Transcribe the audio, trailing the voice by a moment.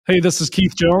Hey, this is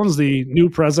Keith Jones, the new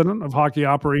president of hockey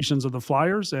operations of the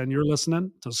Flyers, and you're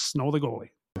listening to Snow the Goalie.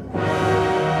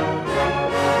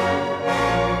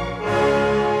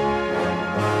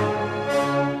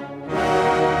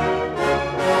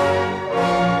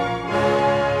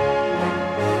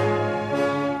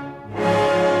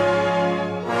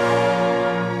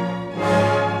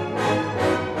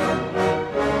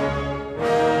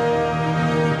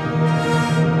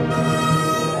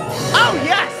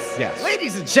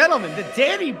 Ladies and gentlemen, the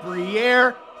Danny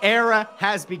Briere era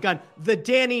has begun. The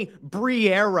Danny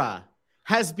Briere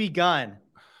has begun.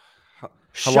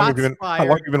 How long have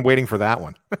you been waiting for that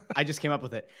one? I just came up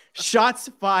with it. Shots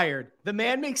fired. The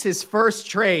man makes his first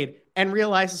trade and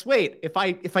realizes, wait, if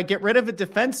I get rid of a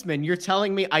defenseman, you're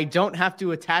telling me I don't have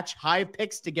to attach high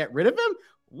picks to get rid of him?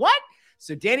 What?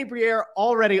 So Danny Briere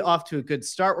already off to a good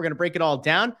start. We're going to break it all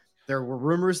down. There were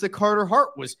rumors that Carter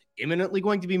Hart was imminently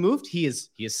going to be moved. He is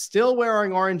still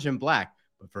wearing orange and black,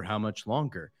 but for how much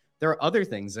longer? There are other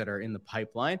things that are in the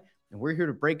pipeline, and we're here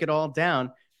to break it all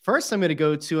down. First, I'm going to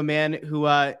go to a man who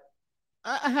I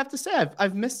have to say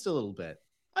I've missed a little bit.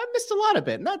 I've missed a lot of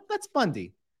it, and that's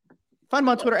Bundy. Find him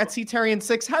on Twitter at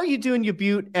CTarian6. How are you doing, you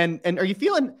beaut? And are you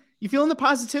feeling the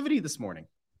positivity this morning?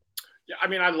 Yeah, I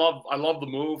mean, I love the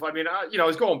move. I mean, I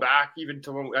was going back even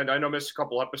to when I know I missed a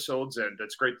couple episodes, and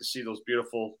it's great to see those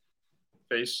beautiful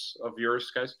face of yours,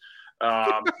 guys.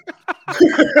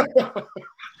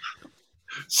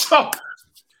 So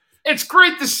it's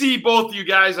great to see both you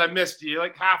guys. I missed you,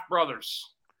 like half brothers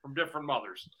from different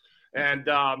mothers, and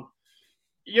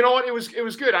you know what? It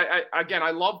was good.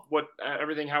 I loved what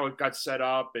everything how it got set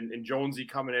up, and Jonesy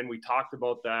coming in. We talked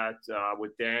about that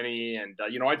with Danny, and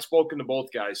I'd spoken to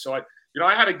both guys, so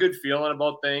I had a good feeling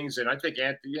about things, and I think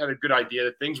Anthony had a good idea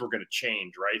that things were going to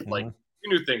change, right? Mm-hmm. Like you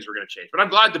knew things were going to change. But I'm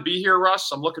glad to be here,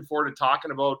 Russ. I'm looking forward to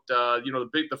talking about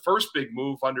the first big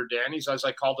move under Danny's, as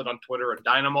I called it on Twitter, a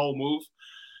dynamo move.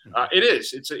 It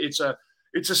is.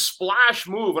 It's a splash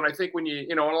move, and I think when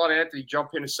and I'll let Anthony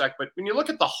jump in a sec, but when you look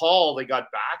at the haul they got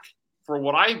back for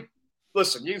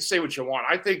listen, you can say what you want.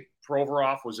 I think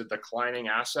Provorov was a declining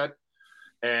asset,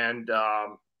 and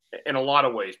in a lot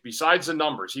of ways, besides the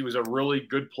numbers, he was a really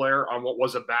good player on what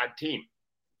was a bad team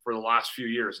for the last few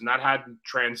years, and that hadn't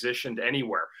transitioned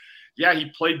anywhere. Yeah, he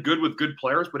played good with good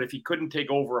players, but if he couldn't take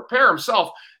over a pair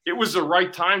himself, it was the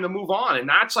right time to move on, and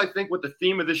that's, I think, what the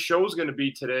theme of this show is going to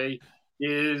be today.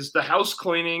 Is the house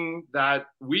cleaning that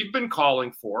we've been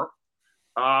calling for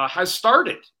has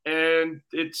started. And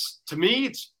to me,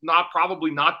 it's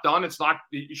probably not done. It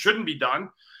shouldn't be done.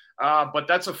 But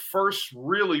that's a first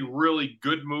really, really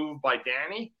good move by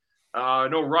Danny. I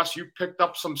know, Russ, you picked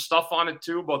up some stuff on it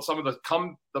too about some of the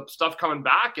stuff coming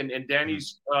back, and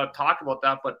Danny's talked about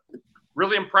that, but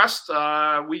really impressed.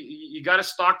 You got to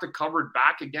stock the cupboard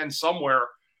back again somewhere.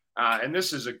 And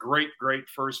this is a great, great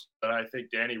first. I think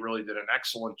Danny really did an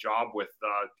excellent job with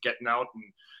getting out and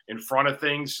in front of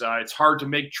things. It's hard to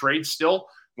make trades still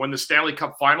when the Stanley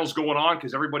Cup Finals going on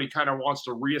because everybody kind of wants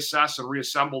to reassess and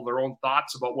reassemble their own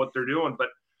thoughts about what they're doing. But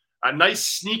a nice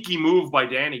sneaky move by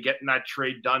Danny, getting that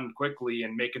trade done quickly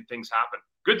and making things happen.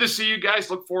 Good to see you guys.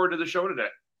 Look forward to the show today.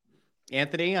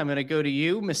 Anthony, I'm going to go to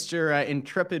you, Mr.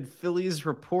 Intrepid Phillies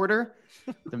reporter.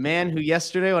 The man who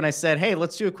yesterday, when I said, "Hey,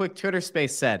 let's do a quick Twitter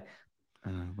space," said,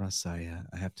 "Russ, I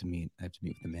have to meet with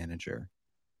the manager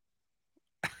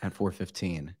at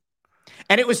 4:15,"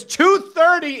 and it was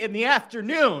 2:30 in the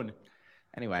afternoon.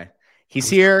 Anyway, he's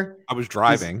here. I was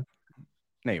driving.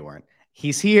 No, you weren't.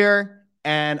 He's here,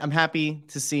 and I'm happy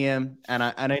to see him. And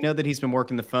I know that he's been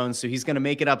working the phone, so he's going to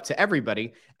make it up to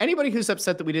everybody. Anybody who's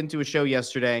upset that we didn't do a show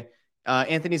yesterday.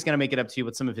 Anthony's going to make it up to you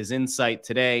with some of his insight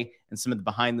today and some of the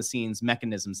behind-the-scenes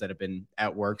mechanisms that have been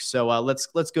at work. So let's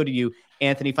go to you,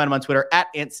 Anthony. Find him on Twitter at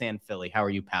AntSanPhilly. How are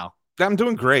you, pal? I'm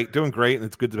doing great, and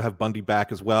it's good to have Bundy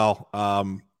back as well.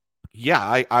 I'm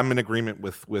in agreement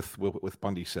with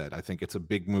Bundy said. I think it's a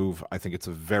big move. I think it's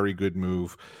a very good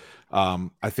move.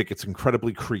 I think it's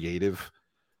incredibly creative.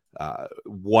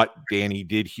 What Danny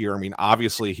did here. I mean,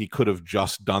 obviously he could have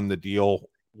just done the deal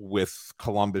with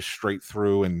Columbus straight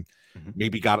through and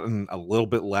maybe gotten a little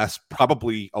bit less,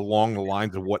 probably along the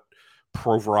lines of what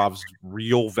Provorov's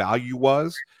real value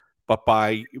was. But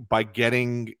by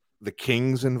getting the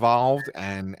Kings involved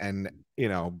and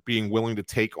being willing to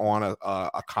take on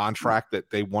a contract that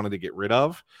they wanted to get rid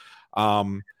of,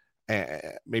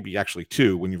 maybe actually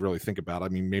two when you really think about it. I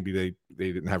mean, maybe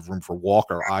they didn't have room for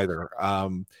Walker either.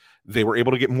 They were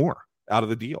able to get more out of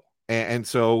the deal. And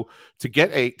so to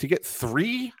get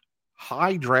three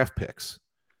high draft picks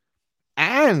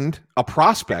and a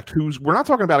prospect we're not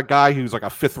talking about a guy who's like a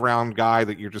 5th round guy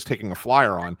that you're just taking a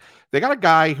flyer on. They got a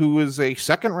guy who is a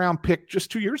 2nd round pick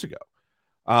just 2 years ago.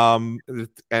 And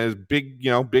is big,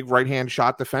 big right hand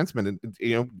shot defenseman. And,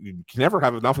 you can never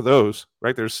have enough of those,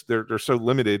 right? They're so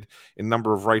limited in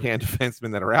number of right hand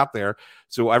defensemen that are out there.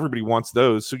 So everybody wants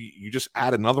those. So you just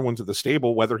add another one to the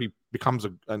stable, whether he becomes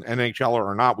an NHLer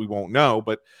or not, we won't know,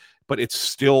 but it's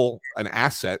still an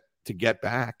asset to get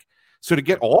back. So to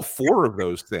get all 4 of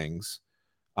those things,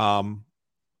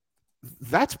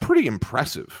 that's pretty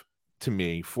impressive to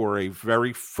me for a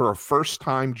first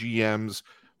time GM's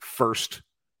first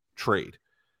trade.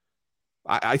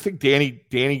 I think Danny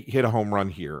hit a home run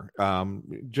here,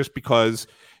 just because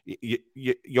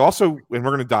you also, and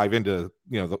we're going to dive into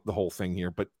the whole thing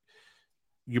here, but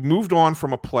you moved on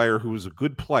from a player who was a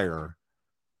good player,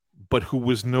 but who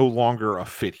was no longer a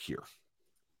fit here.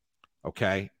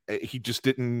 Okay, he just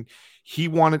didn't. He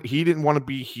didn't want to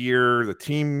be here. The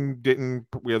team didn't.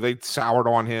 They soured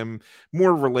on him.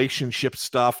 More relationship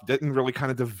stuff. Didn't really kind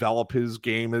of develop his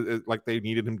game like they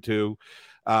needed him to.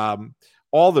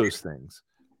 All those things,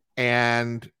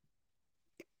 and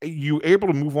you able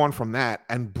to move on from that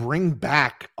and bring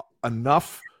back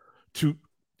enough to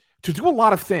do a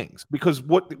lot of things, because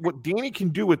what Danny can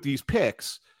do with these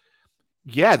picks,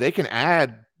 they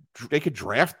could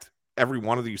draft every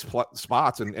one of these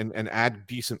spots and add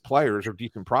decent players or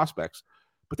decent prospects,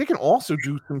 but they can also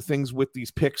do some things with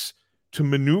these picks to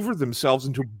maneuver themselves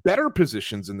into better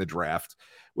positions in the draft,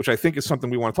 which I think is something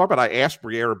we want to talk about. I asked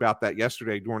Briere about that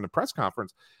yesterday during the press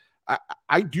conference.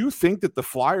 I do think that the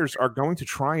Flyers are going to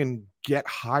try and get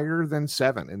higher than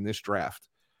 7 in this draft.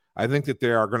 I think that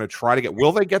they are going to try to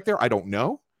will they get there? I don't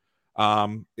know.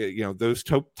 Those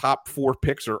top 4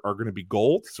 picks are going to be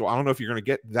gold. So I don't know if you're going to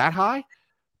get that high,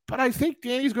 but I think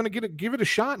Danny's going to give it a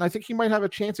shot, and I think he might have a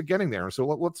chance of getting there. So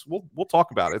we'll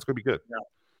talk about it. It's going to be good. Yeah.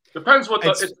 Depends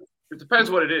it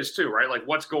depends what it is too, right? Like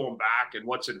what's going back and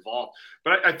what's involved.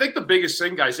 But I think the biggest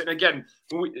thing, guys, and again,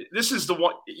 this is the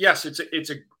one. Yes, it's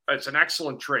an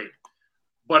excellent trade,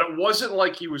 but it wasn't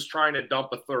like he was trying to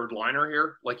dump a 3rd liner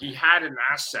here. Like he had an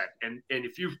asset, and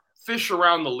if you fish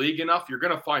around the league enough, you're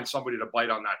going to find somebody to bite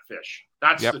on that fish.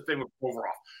 That's the thing with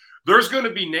Provorov. There's going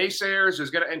to be naysayers.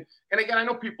 There's going to, and again, I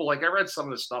know people, like I read some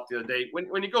of the stuff the other day.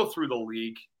 When you go through the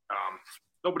league,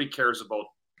 nobody cares about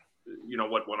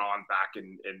what went on back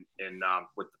in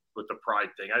with the pride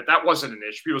thing. That wasn't an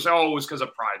issue. People say, "Oh, it was because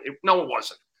of pride." No, it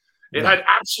wasn't. It had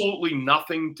absolutely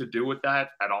nothing to do with that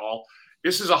at all.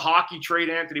 This is a hockey trade,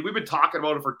 Anthony. We've been talking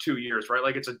about it for 2 years, right?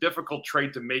 Like it's a difficult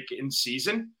trade to make in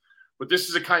season, but this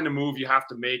is a kind of move you have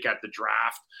to make at the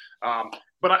draft.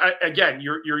 But again,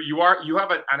 you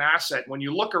have an asset when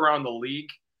you look around the league.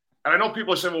 And I know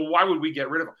people are saying, well, why would we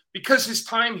get rid of him? Because his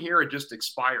time here had just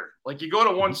expired. Like you go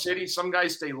to one city, some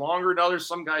guys stay longer than others,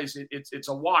 some guys it's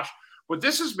a wash. But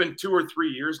this has been 2 or 3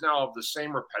 years now of the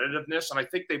same repetitiveness, and I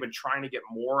think they've been trying to get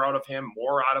more out of him.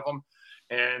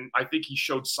 And I think he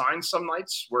showed signs some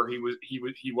nights where he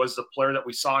was the player that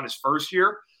we saw in his first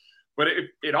year. But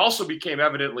it also became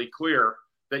evidently clear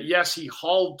that yes, he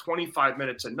hauled 25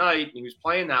 minutes a night and he was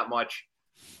playing that much,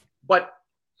 but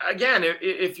again,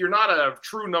 if you're not a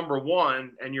true number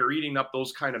 1 and you're eating up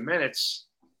those kind of minutes,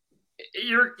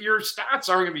 your stats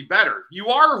aren't going to be better. You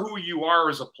are who you are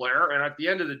as a player, and at the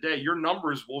end of the day, your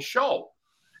numbers will show.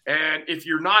 And if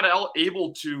you're not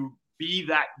able to be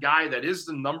that guy that is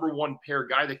the number 1 pair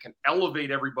guy that can elevate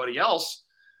everybody else,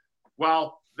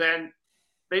 well, then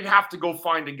they'd have to go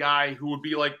find a guy who would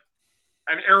be like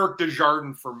an Eric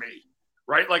Desjardins for me,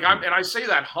 right? Like I say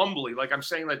that humbly, like I'm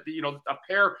saying that a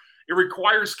pair. It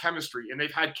requires chemistry, and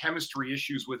they've had chemistry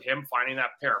issues with him finding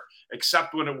that pair,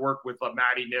 except when it worked with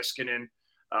Matti Niskanen,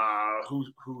 who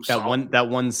that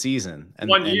one season and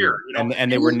 1 year,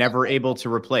 and they were never able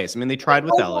to replace. I mean, they tried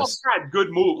with Ellis. Had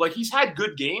good move, like he's had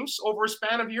good games over a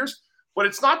span of years, but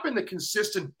it's not been the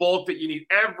consistent bulk that you need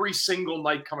every single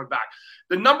night coming back.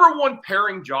 The number 1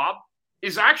 pairing job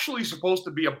is actually supposed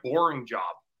to be a boring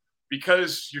job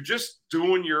because you're just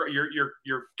doing you're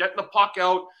getting the puck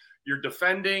out. You're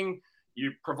defending,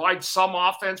 you provide some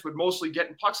offense, but mostly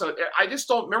getting pucks out. I just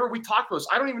don't remember we talked about this.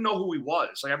 I don't even know who he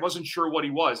was. Like I wasn't sure what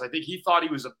he was. I think he thought he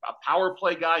was a power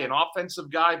play guy, an offensive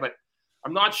guy, but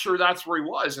I'm not sure that's where he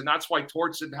was. And that's why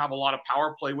Torts didn't have a lot of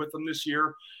power play with him this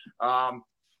year. And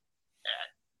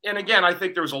again, I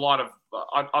think there was a lot of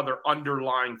other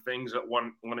underlying things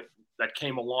that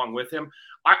came along with him.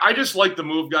 I just like the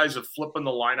move, guys, of flipping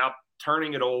the lineup,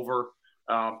 turning it over.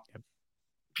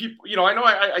 People, I know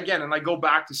again, and I go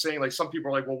back to saying, like, some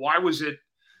people are like, well, why was it,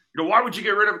 why would you get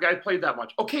rid of a guy who played that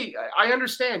much? Okay, I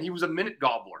understand he was a minute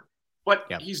gobbler. but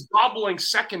he's doubling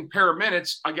second pair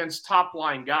minutes against top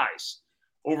line guys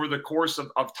over the course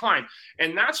of time.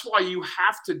 And that's why you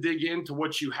have to dig into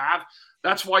what you have.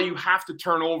 That's why you have to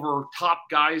turn over top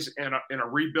guys in a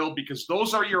rebuild, because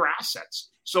those are your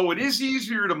assets. So it is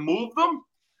easier to move them,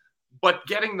 but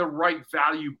getting the right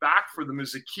value back for them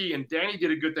is the key. And Danny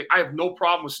did a good thing. I have no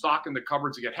problem with stocking the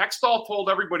cupboards again. Hextall told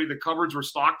everybody the cupboards were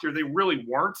stocked here. They really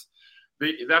weren't.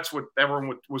 That's what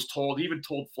everyone was told. He even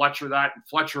told Fletcher that, and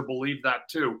Fletcher believed that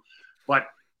too. But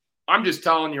I'm just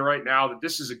telling you right now that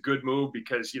this is a good move,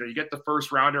 because, you get the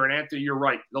first rounder, and Anthony, you're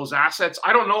right. Those assets,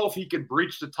 I don't know if he could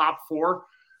breach the top 4,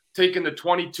 taking the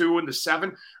 22 and the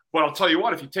 7. But I'll tell you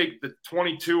what, if you take the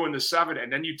 22 and the 7,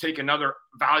 and then you take another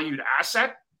valued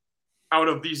asset out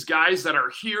of these guys that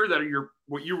are here, that are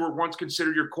what you were once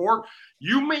considered your core,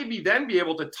 you maybe then be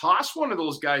able to toss one of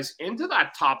those guys into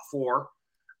that top 4,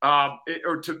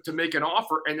 or to make an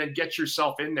offer, and then get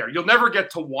yourself in there. You'll never get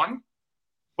to 1,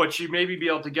 but you maybe be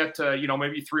able to get to,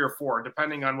 maybe 3 or 4,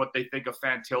 depending on what they think of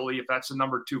Fantilli. If that's the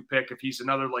number 2 pick, if he's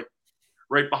another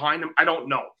right behind him, I don't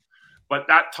know. But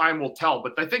that time will tell.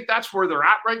 But I think that's where they're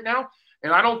at right now.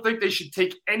 And I don't think they should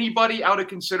take anybody out of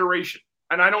consideration.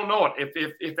 And I don't know it.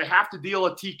 If they have to deal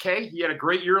a TK, he had a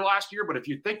great year last year. But if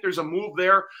you think there's a move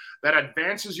there that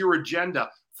advances your agenda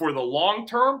for the long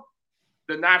term,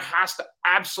 then that has to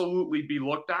absolutely be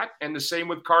looked at. And the same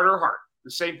with Carter Hart.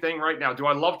 The same thing right now. Do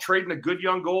I love trading a good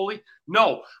young goalie?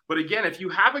 No. But again, if you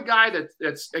have a guy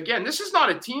that's again, this is not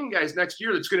a team, guys, next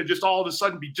year that's going to just all of a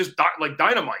sudden be just like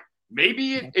dynamite.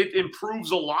 Maybe it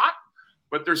improves a lot,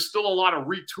 but there's still a lot of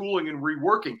retooling and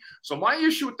reworking. So my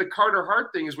issue with the Carter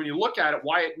Hart thing is, when you look at it,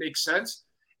 why it makes sense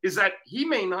is that he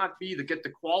may not get the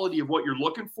quality of what you're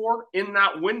looking for in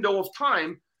that window of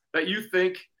time that you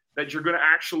think that you're going to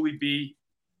actually be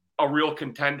a real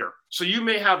contender. So you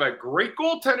may have a great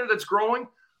goaltender that's growing,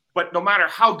 but no matter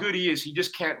how good he is, he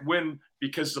just can't win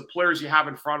because the players you have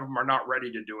in front of him are not ready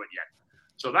to do it yet.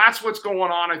 So that's what's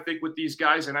going on, I think, with these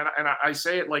guys. And I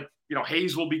say it like,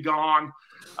 Hayes will be gone.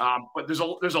 But there's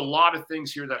a lot of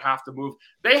things here that have to move.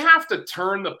 They have to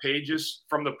turn the pages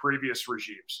from the previous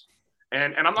regimes.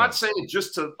 And I'm not saying it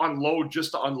just to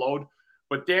unload,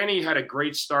 but Danny had a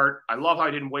great start. I love how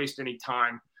he didn't waste any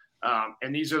time.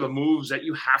 And these are the moves that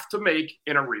you have to make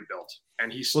in a rebuild.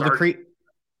 And he started.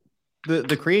 Well,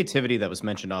 the creativity that was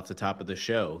mentioned off the top of the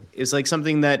show is like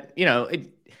something that, we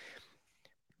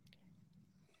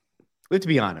have to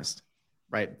be honest,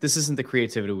 right? This isn't the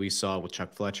creativity we saw with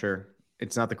Chuck Fletcher.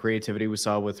 It's not the creativity we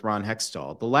saw with Ron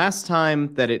Hextall. The last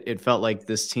time that it felt like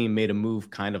this team made a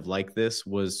move kind of like this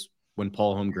was when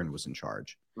Paul Holmgren was in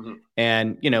charge. Mm-hmm.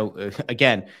 And,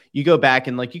 again, you go back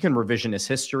and you can revisionist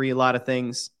history, a lot of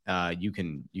things. You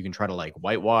can try to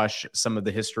whitewash some of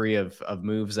the history of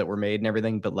moves that were made and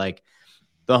everything. But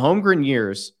the Holmgren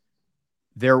years,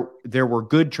 there were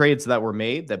good trades that were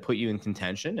made that put you in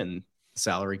contention, and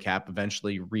salary cap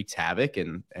eventually wreaked havoc,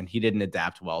 and he didn't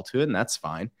adapt well to it, and that's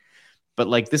fine.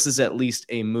 But this is at least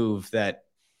a move that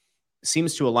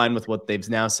seems to align with what they've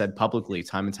now said publicly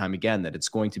time and time again, that it's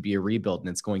going to be a rebuild and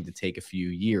it's going to take a few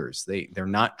years. They're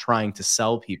not trying to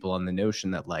sell people on the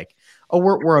notion that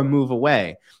we're a move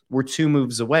away. We're 2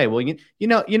 moves away. Well, you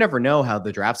never know how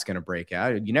the draft's going to break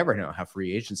out. You never know how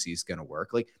free agency is going to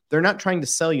work. They're not trying to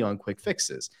sell you on quick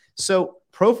fixes. So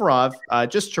Provorov,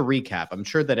 just to recap, I'm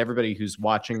sure that everybody who's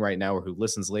watching right now or who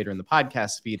listens later in the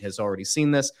podcast feed has already seen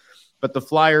this, but the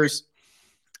Flyers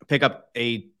pick up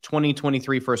a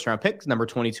 2023 first-round pick, number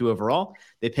 22 overall.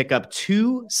 They pick up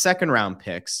 2 second-round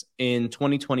picks in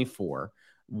 2024.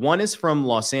 One is from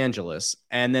Los Angeles,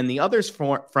 and then the other's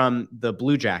from the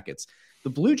Blue Jackets.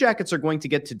 The Blue Jackets are going to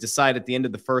get to decide at the end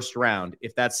of the first round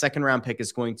if that second-round pick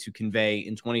is going to convey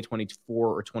in 2024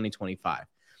 or 2025.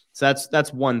 So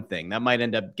that's one thing. That might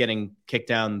end up getting kicked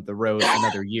down the road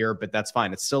another year, but that's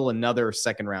fine. It's still another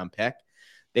second-round pick.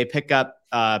 They pick up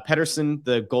Pettersson,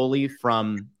 the goalie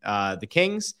from the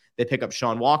Kings. They pick up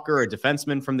Sean Walker, a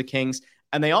defenseman from the Kings.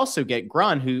 And they also get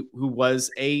Grahn, who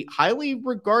was a highly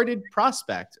regarded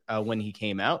prospect when he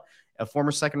came out, a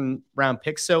former second-round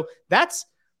pick. So that's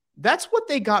what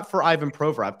they got for Ivan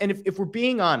Provorov. And if we're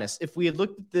being honest, if we had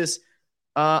looked at this,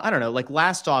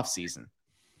 last offseason,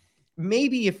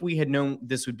 maybe if we had known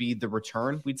this would be the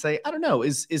return, we'd say, I don't know,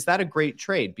 is that a great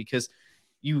trade? Because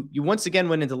you once again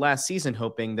went into last season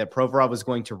hoping that Provorov was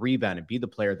going to rebound and be the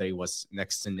player that he was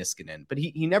next to Niskanen, but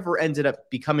he never ended up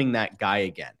becoming that guy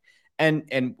again.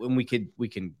 And when we can,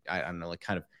 I don't know,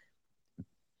 kind of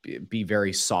be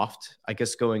very soft, I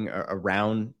guess, going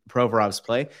around Provorov's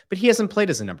play, but he hasn't played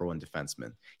as a number one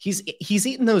defenseman. He's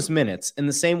eaten those minutes in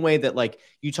the same way that, like,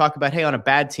 you talk about, hey, on a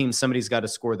bad team, somebody's got to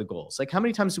score the goals. Like, how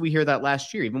many times did we hear that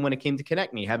last year? Even when it came to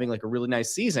Konechny having like a really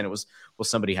nice season, it was, well,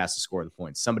 somebody has to score the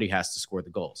points. Somebody has to score the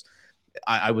goals.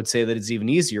 I would say that it's even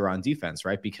easier on defense,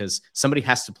 right? Because somebody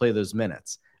has to play those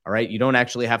minutes. All right. You don't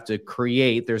actually have to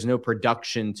create. There's no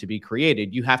production to be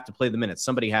created. You have to play the minutes.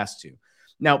 Somebody has to.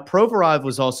 Now, Provorov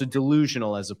was also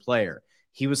delusional as a player.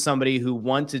 He was somebody who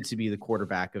wanted to be the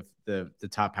quarterback of the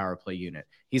top power play unit.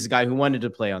 He's a guy who wanted to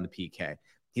play on the PK.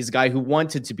 He's a guy who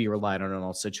wanted to be relied on in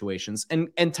all situations.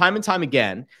 And time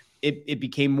again, it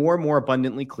became more and more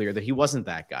abundantly clear that he wasn't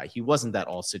that guy. He wasn't that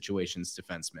all situations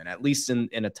defenseman, at least in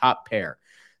a top pair.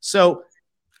 So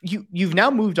you've now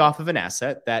moved off of an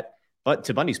asset that, but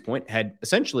to Bundy's point, had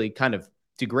essentially kind of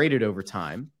degraded over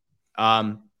time.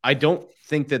 I don't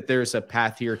think that there's a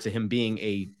path here to him being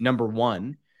a number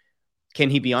one.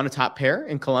 Can he be on a top pair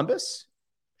in Columbus?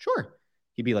 Sure.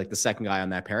 He'd be like the second guy on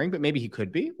that pairing, but maybe he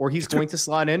could be, or he's going to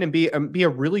slot in and be a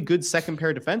really good second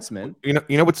pair defenseman. You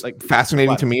know what's like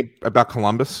fascinating to me about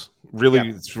Columbus? Really,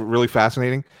 It's really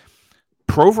fascinating.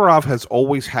 Provorov has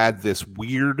always had this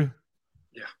weird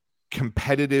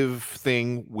competitive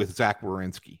thing with Zach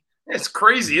Werenski. It's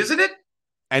crazy, isn't it?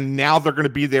 And now they're going to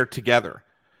be there together.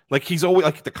 Like, he's always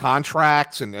like the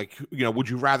contracts and, like, you know, would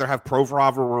you rather have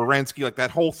Provorov or Werenski? Like, that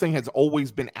whole thing has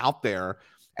always been out there,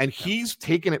 and he's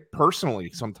taken it personally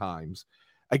sometimes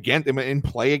against him and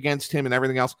play against him and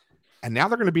everything else. And now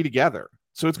they're going to be together.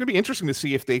 So it's going to be interesting to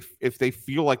see if they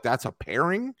feel like that's a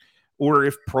pairing, or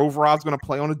if Provorov's going to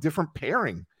play on a different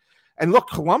pairing. And look,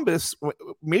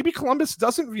 maybe Columbus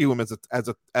doesn't view him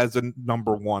as a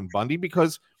number one, Bundy,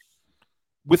 because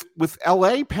with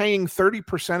LA paying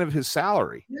 30% of his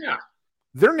salary,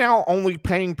 they're now only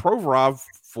paying Provorov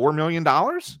 $4 million.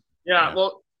 Yeah,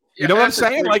 well, you know what I'm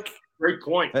saying? Great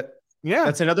point.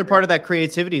 That's another part of that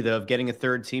creativity, though, of getting a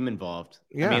third team involved.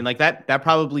 I mean, like that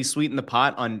probably sweetened the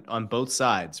pot on both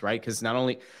sides, right? Because not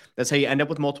only that's how you end up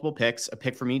with multiple picks, a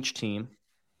pick from each team,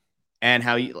 and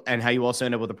how you also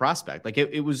end up with a prospect. Like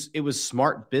it was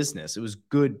smart business. It was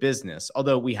good business.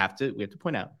 Although we have to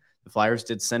point out, the Flyers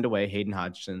did send away Hayden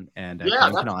Hodgson and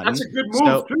that's a good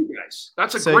move too, guys.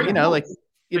 That's a great move. Like,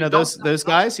 those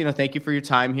guys, thank you for your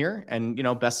time here,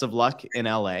 and best of luck in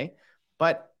LA.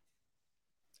 But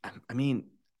I mean,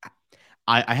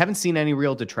 I haven't seen any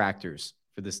real detractors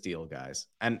for this deal, guys.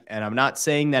 And I'm not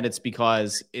saying that it's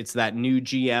because it's that new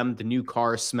GM, the new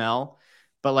car smell,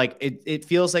 but like it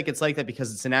feels like it's like that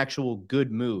because it's an actual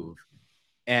good move.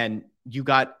 And you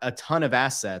got a ton of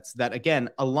assets that, again,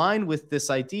 align with this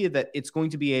idea that it's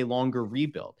going to be a longer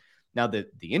rebuild. Now, the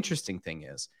interesting thing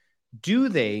is, do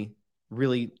they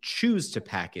really choose to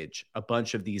package a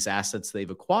bunch of these assets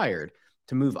they've acquired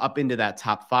to move up into that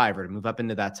top 5 or to move up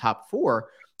into that top 4?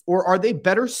 Or are they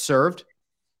better served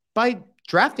by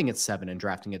drafting at 7 and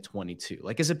drafting at 22?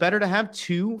 Like, is it better to have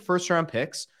 2 first-round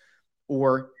picks,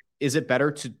 or is it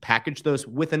better to package those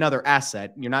with another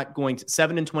asset? You're not going to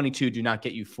 7 and 22 do not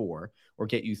get you 4 or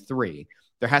get you 3.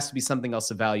 There has to be something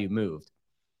else of value moved.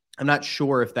 I'm not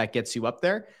sure if that gets you up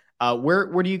there. Where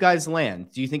do you guys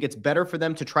land? Do you think it's better for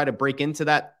them to try to break into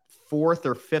that 4th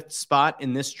or 5th spot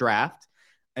in this draft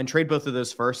and trade both of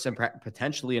those first and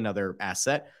potentially another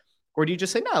asset? Or do you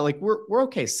just say, no, like we're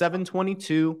okay,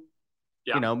 7-22,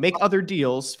 make other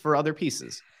deals for other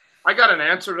pieces? I got an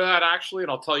answer to that, actually,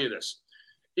 and I'll tell you this.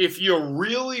 If you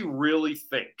really, really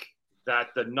think that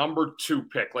the number 2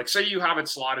 pick, like say you have it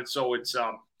slotted so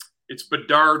it's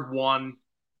Bedard 1,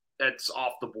 that's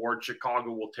off the board.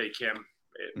 Chicago will take him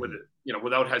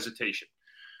without hesitation.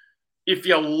 If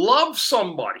you love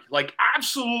somebody, like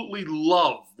absolutely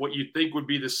love what you think would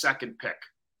be the second pick,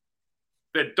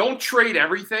 then don't trade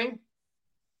everything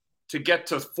to get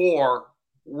to 4,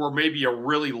 where maybe you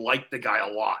really like the guy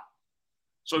a lot.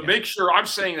 So make sure, I'm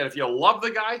saying that if you love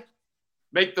the guy,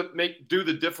 do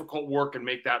the difficult work and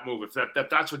make that move. If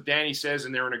that's what Danny says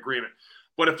and they're in agreement.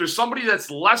 But if there's somebody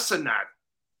that's less than that,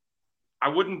 I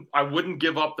wouldn't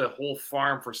give up the whole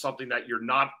farm for something that you're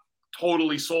not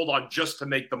totally sold on just to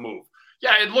make the move.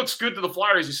 Yeah, it looks good to the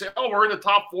Flyers. You say, oh, we're in the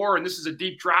top 4 and this is a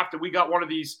deep draft and we got one of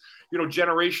these,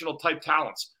 generational type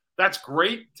talents. That's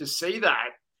great to say that,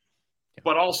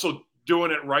 but also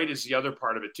doing it right is the other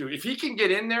part of it too. If he can get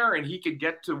in there and he could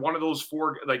get to one of those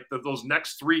 4, like those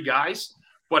next 3 guys,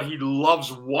 but he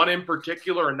loves one in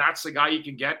particular and that's the guy he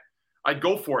can get, I'd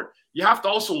go for it. You have to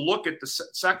also look at the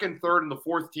second, third, and the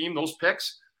 4th team, those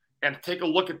picks, and take a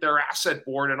look at their asset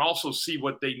board and also see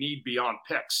what they need beyond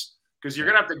picks. because you're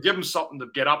going to have to give him something to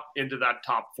get up into that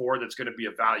top 4 that's going to be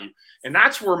of value. And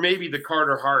that's where maybe the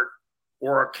Carter Hart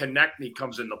or a Konechny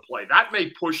comes into play. That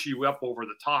may push you up over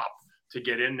the top to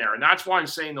get in there. And that's why I'm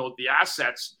saying, though, the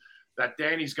assets that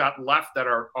Danny's got left that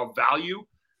are of value,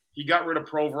 he got rid of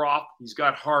Provorov, he's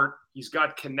got Hart, he's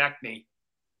got Konechny.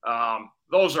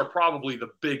 Those are probably the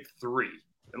big 3,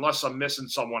 unless I'm missing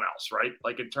someone else, right?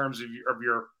 Like in terms of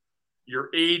your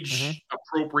age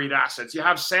appropriate assets. You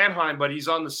have Sanheim, but he's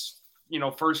on this,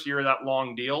 first year of that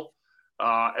long deal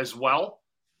as well.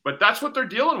 But that's what they're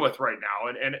dealing with right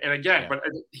now. And again, but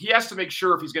he has to make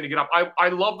sure if he's going to get up. I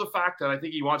love the fact that I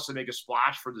think he wants to make a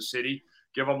splash for the city,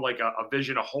 give them like a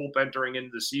vision of hope entering into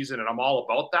the season. And I'm all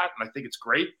about that. And I think it's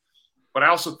great. But I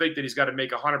also think that he's got to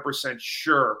make 100%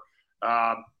 sure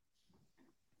that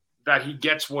he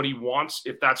gets what he wants,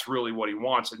 if that's really what he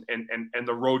wants, and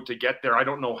the road to get there. I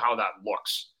don't know how that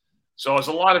looks. So there's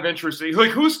a lot of interest.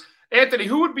 Like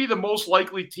who would be the most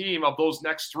likely team of those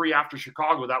next 3 after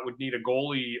Chicago that would need a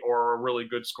goalie or a really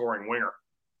good scoring winger?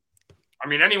 I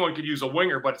mean, anyone could use a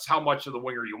winger, but it's how much of the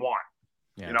winger you want.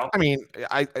 Yeah. I mean,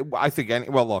 I think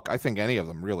I think any of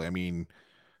them really. I mean,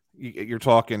 you're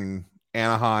talking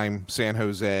Anaheim, San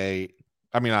Jose.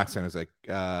 I mean, not San Jose.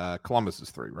 Columbus is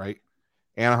 3, right?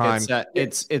 Anaheim.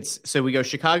 It's so we go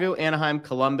Chicago, Anaheim,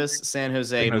 Columbus, San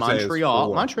Jose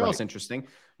Montreal. Montreal's right. Interesting.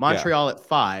 Montreal at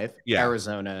 5,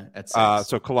 Arizona at 6.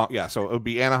 So it would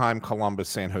be Anaheim, Columbus,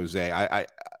 San Jose. I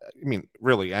mean,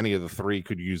 really, any of the 3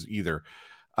 could use either.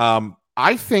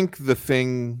 I think the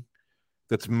thing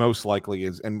that's most likely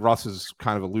is, and Russ has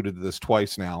kind of alluded to this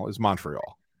twice now, is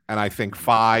Montreal. And I think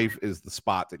 5 is the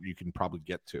spot that you can probably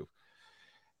get to.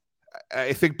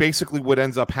 I think basically what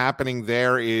ends up happening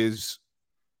there is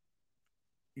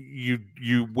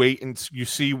you wait and you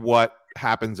see what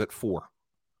happens at 4.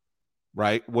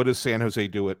 Right? What does San Jose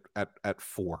do at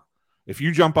 4? If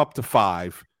you jump up to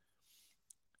 5,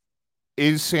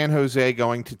 is San Jose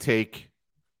going to take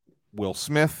Will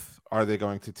Smith? Are they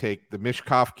going to take the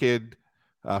Mishkov kid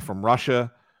from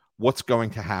Russia? What's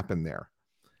going to happen there?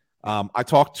 I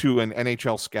talked to an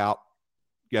NHL scout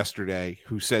yesterday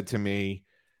who said to me,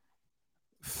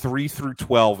 3 through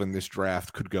 12 in this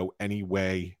draft could go any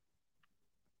way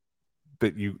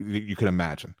that you could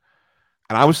imagine.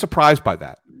 And I was surprised by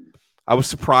that. I was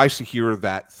surprised to hear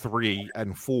that 3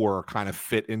 and 4 kind of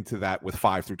fit into that with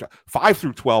 5 through 12. 5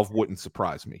 through 12 wouldn't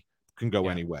surprise me. Can go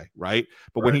anyway, right?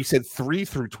 But when he said 3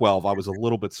 through 12, I was a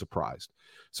little bit surprised.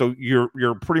 So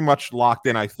you're pretty much locked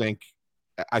in, I think.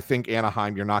 I think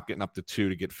Anaheim, you're not getting up to 2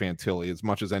 to get Fantilli. As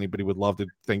much as anybody would love to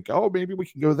think, oh, maybe we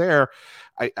can go there,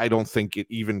 I don't think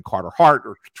even Carter Hart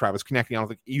or Travis Konechny, I don't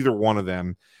think either one of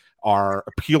them are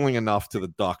appealing enough to the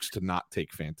Ducks to not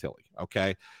take Fantilli.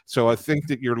 Okay. So I think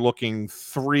that you're looking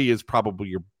 3 is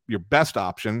probably your best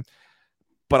option,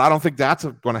 but I don't think that's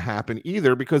going to happen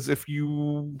either, because if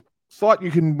you thought you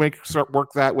can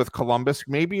work that with Columbus,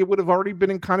 maybe it would have already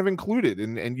been kind of included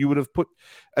and you would have put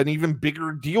an even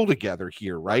bigger deal together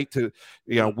here, right? To,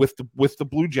 with the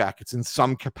Blue Jackets in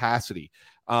some capacity.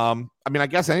 I mean, I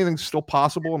guess anything's still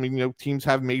possible. I mean, teams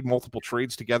have made multiple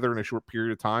trades together in a short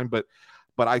period of time, but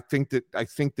I think that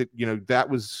that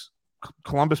was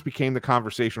Columbus became the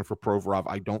conversation for Provorov.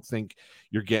 I don't think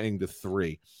you're getting to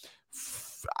 3.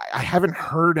 I haven't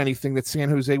heard anything that San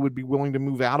Jose would be willing to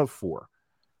move out of 4.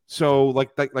 So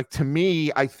like to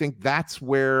me, I think that's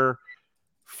where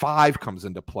 5 comes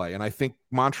into play. And I think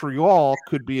Montreal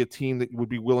could be a team that would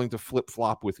be willing to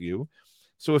flip-flop with you.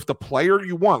 So if the player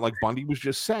you want, like Bundy was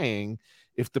just saying,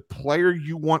 if the player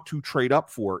you want to trade up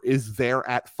for is there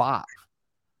at 5,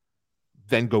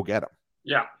 then go get him.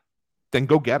 Yeah. Then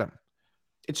go get him.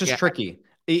 It's just tricky.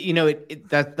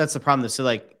 That's the problem. So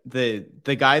like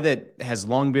the guy that has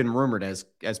long been rumored as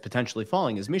potentially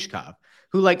falling is Mishkov,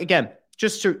 who, like, again,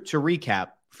 just to recap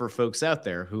for folks out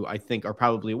there who I think are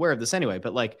probably aware of this anyway,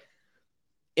 but like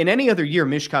in any other year,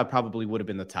 Mishkov probably would have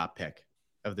been the top pick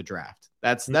of the draft.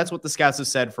 That's what the scouts have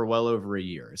said for well over a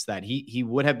year, is that he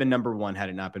would have been number 1 had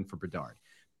it not been for Bedard.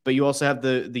 But you also have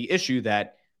the issue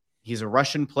that he's a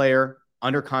Russian player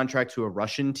under contract to a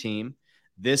Russian team.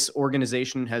 This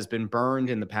organization has been burned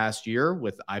in the past year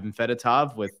with Ivan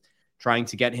Fedotov, with trying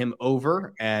to get him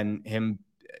over and him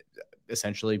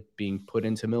essentially being put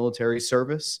into military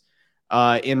service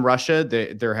in Russia.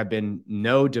 There have been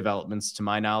no developments, to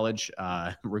my knowledge,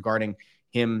 regarding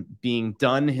him being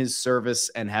done his service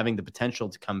and having the potential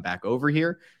to come back over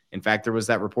here. In fact, there was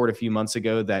that report a few months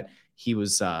ago that he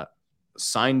was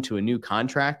signed to a new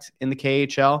contract in the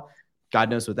KHL. God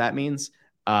knows what that means.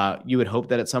 You would hope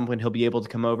that at some point he'll be able to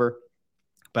come over,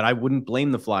 but I wouldn't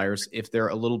blame the Flyers if they're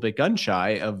a little bit gun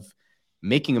shy of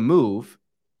making a move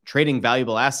trading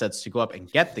valuable assets to go up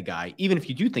and get the guy, even if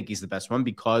you do think he's the best one,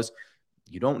 because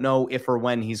you don't know if or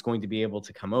when he's going to be able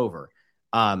to come over.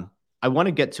 I want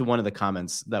to get to one of the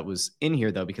comments that was in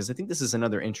here, though, because I think this is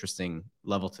another interesting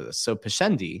level to this. So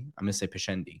Pashendi, I'm going to say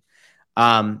Pashendi,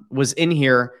 was in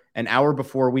here an hour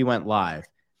before we went live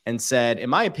and said, in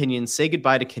my opinion, say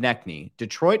goodbye to Konechny.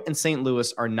 Detroit and St.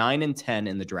 Louis are 9 and 10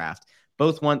 in the draft.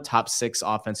 Both want top 6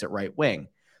 offense at right wing.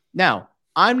 Now,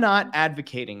 I'm not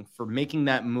advocating for making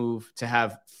that move to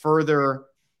have further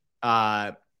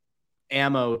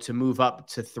ammo to move up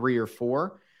to 3 or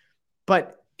 4.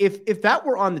 But if that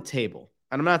were on the table,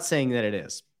 and I'm not saying that it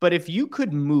is, but if you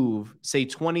could move, say,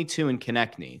 22 in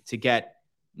Konechny to get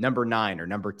number 9 or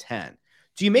number 10,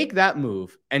 do you make that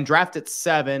move and draft at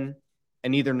 7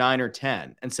 and either 9 or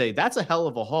 10 and say, that's a hell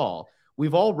of a haul?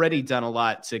 We've already done a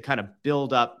lot to kind of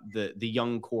build up the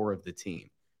young core of the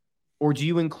team. Or do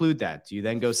you include that? Do you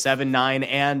then go 7, 9,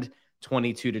 and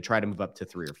 22 to try to move up to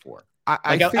 3 or 4?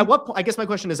 I guess my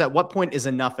question is, at what point is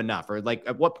enough? Or like,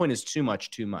 at what point is too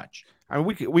much? I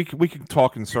mean, we can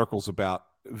talk in circles about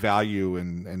value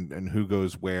and who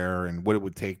goes where and what it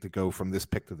would take to go from this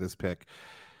pick to this pick.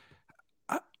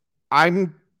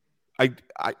 I'm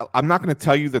not going to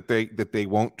tell you that they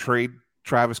won't trade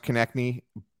Travis Konechny,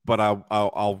 but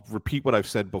I'll repeat what I've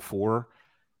said before.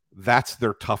 That's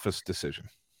their toughest decision.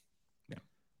 Yeah.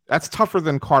 That's tougher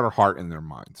than Carter Hart in their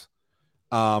minds.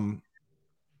 And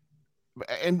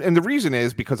the reason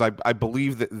is because I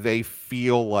believe that they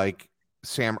feel like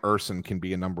Sam Urson can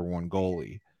be a number 1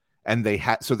 goalie, and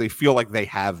so they feel like they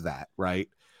have that right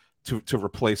to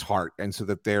replace Hart, and so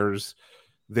that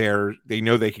they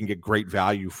know they can get great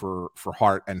value for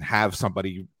Hart and have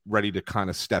somebody ready to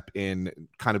kind of step in,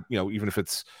 kind of, even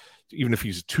if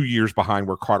he's 2 years behind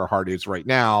where Carter Hart is right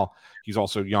now, he's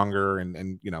also younger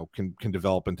and can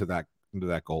develop into that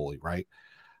goalie, right?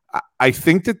 I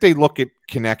think that they look at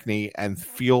Konechny and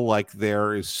feel like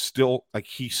there is still, like,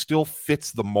 he still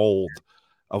fits the mold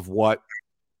of what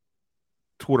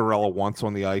Tortorella wants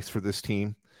on the ice for this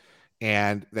team,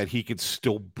 and that he could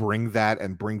still bring that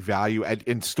and bring value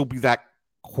and still be that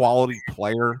quality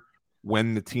player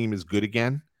when the team is good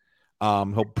again.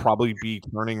 He'll probably be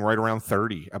turning right around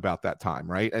 30 about that time,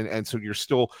 right? And so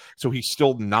he's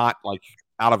still not like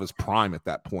out of his prime at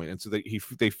that point, and so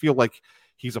they feel like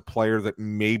he's a player that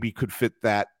maybe could fit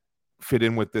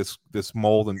in with this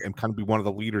mold and kind of be one of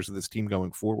the leaders of this team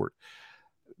going forward.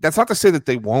 That's not to say that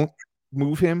they won't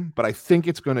move him, but I think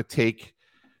it's going to take,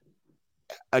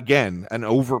 again, an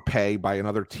overpay by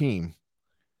another team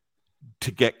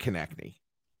to get Konechny.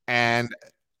 And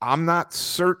I'm not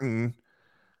certain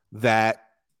that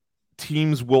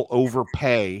teams will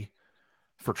overpay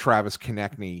for Travis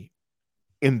Konechny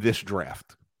in this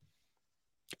draft.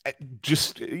 I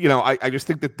just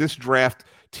think that this draft,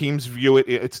 teams view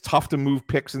it's tough to move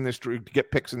picks in this, to get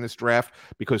picks in this draft,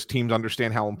 because teams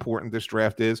understand how important this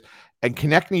draft is. And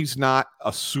Konechny's not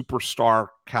a superstar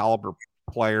caliber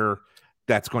player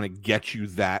that's going to get you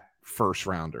that first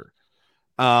rounder.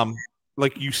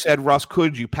 Like you said, Russ,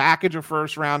 could you package a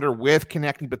first rounder with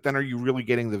Konechny, but then are you really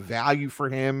getting the value for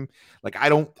him? Like, I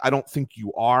don't think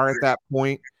you are at that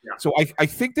point. Yeah. So I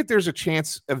think that there's a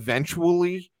chance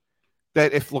eventually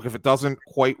that if it doesn't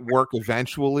quite work,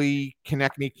 eventually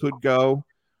Konechny could go.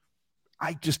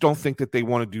 I just don't think that they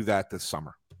want to do that this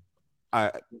summer.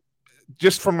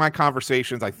 Just from my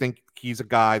conversations, I think he's a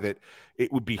guy that it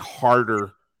would be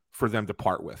harder for them to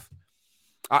part with.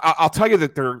 I'll tell you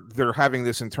that they're having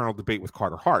this internal debate with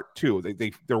Carter Hart too.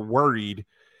 They're worried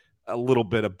a little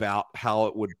bit about how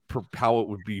it would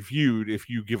be viewed if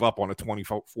you give up on a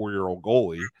 24-year-old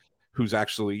goalie who's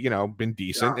actually been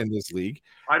decent in this league.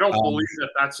 I don't believe that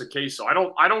that's the case. So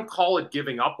I don't call it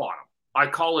giving up on him. I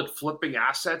call it flipping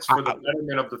assets for the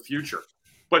betterment of the future.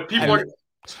 But people are.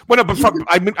 Well, no, but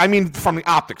I mean from the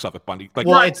optics of it, Bundy. Like,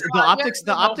 well, it's the optics.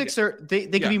 The optics are they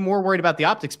could be more worried about the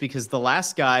optics, because the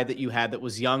last guy that you had that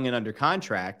was young and under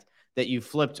contract that you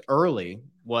flipped early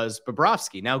was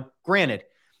Bobrovsky. Now, granted,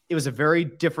 it was a very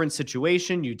different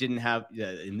situation. You didn't have,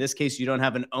 in this case, you don't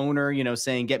have an owner,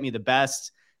 saying get me the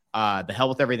best. The hell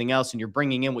with everything else, and you're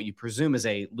bringing in what you presume is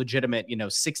a legitimate,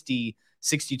 60,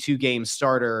 62 game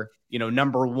starter,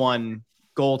 number 1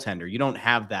 goaltender. You don't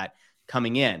have that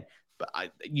coming in, but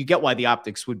you get why the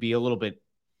optics would be a little bit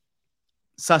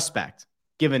suspect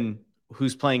given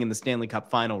who's playing in the Stanley Cup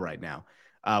final right now,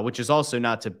 which is also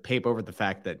not to paper over the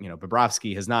fact that,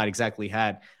 Bobrovsky has not exactly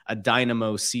had a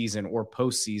dynamo season or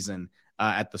postseason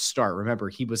at the start. Remember,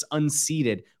 he was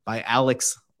unseated by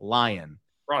Alex Lyon.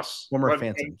 Russ, former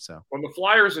Phantom. So when the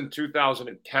Flyers in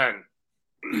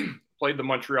 2010 played the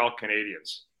Montreal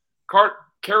Canadiens, Cart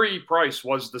Carey Price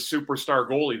was the superstar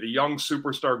goalie, the young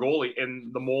superstar goalie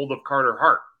in the mold of Carter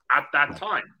Hart at that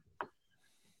time.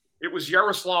 It was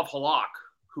Yaroslav Halak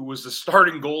who was the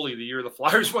starting goalie the year the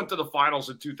Flyers went to the finals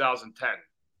in 2010.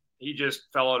 He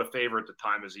just fell out of favor at the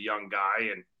time as a young guy,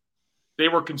 and they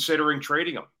were considering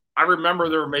trading him. I remember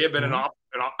there may have been an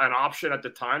option at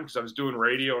the time because I was doing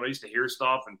radio and I used to hear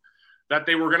stuff, and that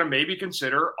they were going to maybe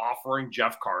consider offering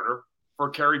Jeff Carter for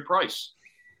Carey Price.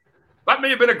 That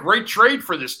may have been a great trade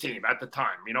for this team at the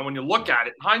time, when you look at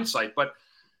it in hindsight. But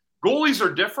goalies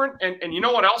are different. And you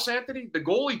know what else, Anthony? The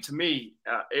goalie, to me,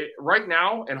 right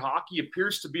now in hockey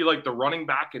appears to be like the running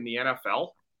back in the NFL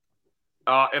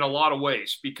in a lot of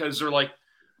ways, because they're like,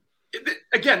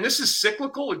 again, this is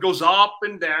cyclical. It goes up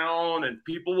and down, and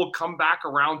people will come back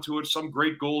around to it. Some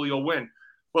great goalie will win.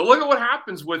 But look at what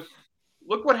happens with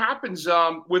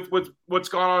what's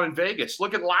gone on in Vegas.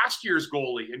 Look at last year's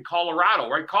goalie in Colorado,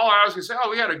 right? Colorado's going to say,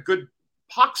 we had a good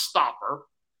puck stopper,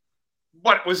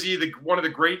 but was he one of the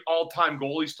great all-time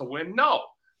goalies to win? No.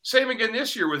 Same again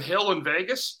this year with Hill in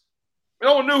Vegas.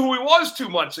 No one knew who he was 2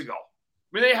 months ago.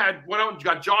 I mean, they went out and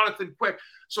got Jonathan Quick.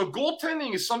 So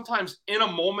goaltending is sometimes in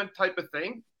a moment type of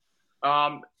thing.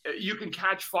 You can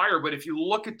catch fire, but if you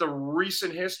look at the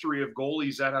recent history of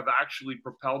goalies that have actually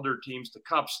propelled their teams to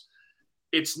cups,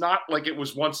 it's not like it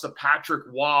was once the Patrick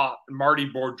Waugh, Marty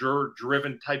Brodeur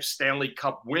driven type Stanley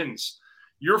Cup wins.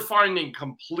 You're finding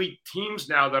complete teams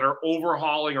now that are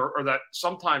overhauling or that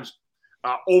sometimes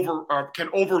can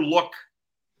overlook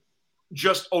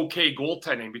just okay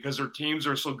goaltending because their teams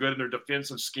are so good and their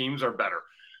defensive schemes are better.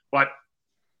 But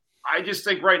I just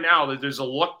think right now that there's a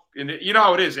look, and you know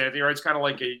how it is, Anthony, right? It's kind of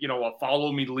like a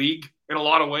follow me league in a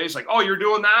lot of ways. Like, oh, you're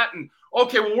doing that, and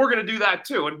okay, well, we're going to do that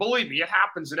too. And believe me, it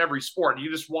happens in every sport. You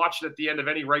just watch it at the end of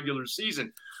any regular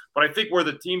season. But I think where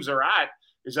the teams are at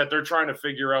is that they're trying to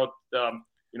figure out,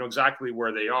 exactly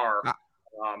where they are.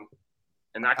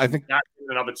 And that in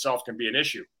and of itself can be an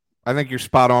issue. I think you're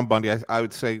spot on, Bundy. I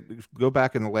would say go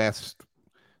back in the last,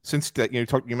 since that you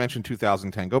mentioned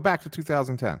 2010, go back to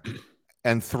 2010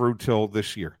 and through till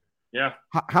this year. Yeah.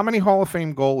 How many Hall of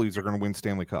Fame goalies are going to win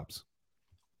Stanley Cups?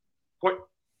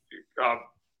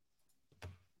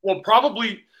 Well,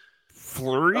 probably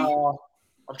Fleury. I'm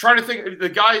trying to think. The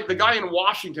guy in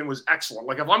Washington was excellent.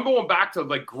 Like if I'm going back to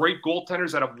like great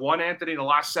goaltenders that have won, Anthony, in the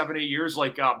last 7-8 years,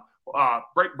 like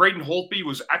Braden Holtby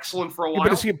was excellent for a while.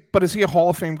 Yeah, but is he a Hall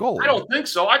of Fame goalie? I don't think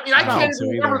so. I mean, I can't even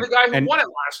remember the guy who won it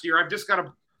last year. I've just got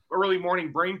a early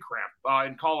morning brain cramp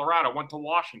in Colorado. Went to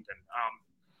Washington.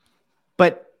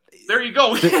 But there you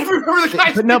go. But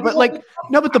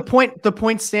the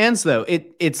point stands though.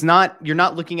 It's not, you're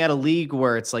not looking at a league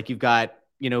where it's like you've got,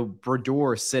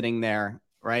 Brodeur sitting there,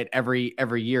 right? Every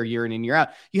year in and year out.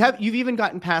 You've even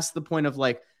gotten past the point of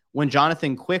like when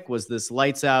Jonathan Quick was this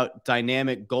lights out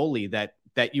dynamic goalie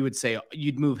that you would say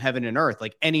you'd move heaven and earth.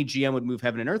 Like any GM would move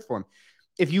heaven and earth for him.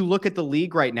 If you look at the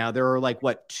league right now, there are like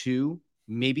 2,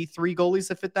 maybe 3 goalies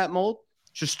that fit that mold.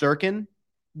 Shesterkin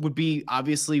would be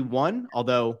obviously one,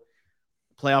 although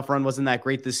playoff run wasn't that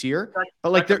great this year.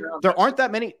 But like there aren't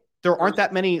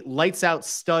that many lights out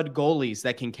stud goalies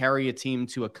that can carry a team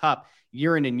to a cup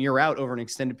year in and year out over an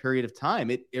extended period of time.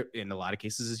 It in a lot of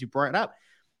cases, as you brought up,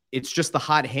 it's just the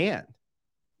hot hand,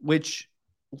 which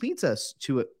leads us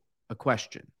to a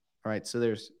question. All right, so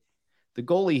there's the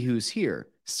goalie who's here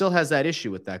still has that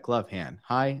issue with that glove hand.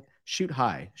 Shoot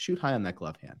high on that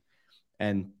glove hand,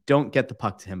 and don't get the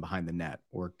puck to him behind the net,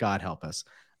 or God help us.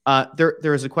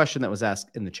 There is a question that was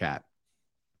asked in the chat,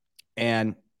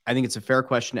 and I think it's a fair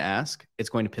question to ask. It's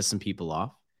going to piss some people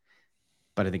off,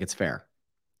 but I think it's fair.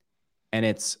 And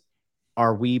it's,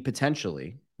 are we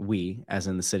potentially, we as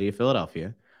in the city of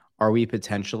Philadelphia, are we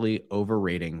potentially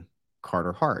overrating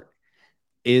Carter Hart?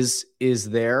 Is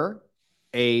there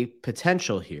a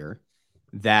potential here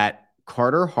that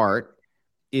Carter Hart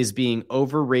is being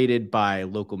overrated by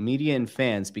local media and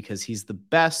fans because he's the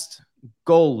best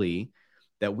goalie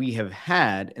that we have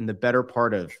had in the better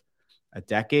part of a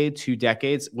decade, 2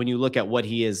 decades, when you look at what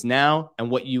he is now and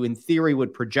what you in theory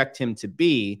would project him to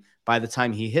be by the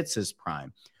time he hits his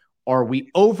prime? Are we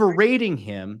overrating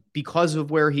him because of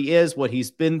where he is, what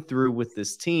he's been through with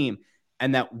this team,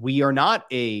 and that we are not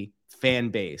a fan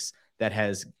base that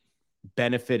has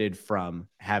benefited from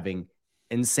having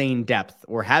insane depth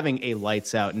or having a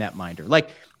lights out netminder? Like,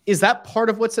 is that part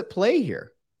of what's at play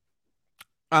here?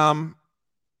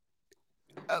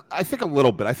 I think a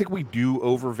little bit. I think we do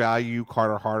overvalue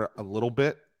Carter Hart a little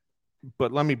bit,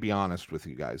 but let me be honest with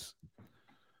you guys.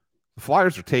 The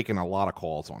Flyers are taking a lot of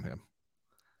calls on him.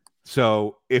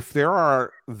 So if there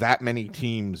are that many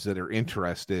teams that are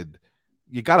interested,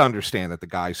 you got to understand that the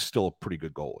guy's still a pretty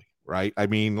good goalie. right? I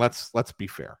mean, let's be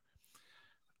fair.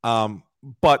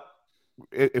 But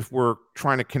if we're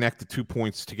trying to connect the 2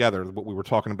 points together, what we were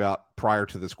talking about prior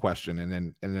to this question,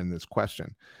 and then this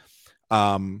question,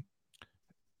 when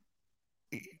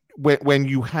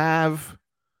you have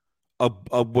a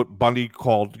what Bundy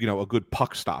called, a good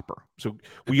puck stopper. So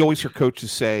we always hear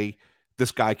coaches say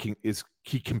this guy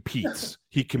he competes.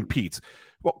 He competes.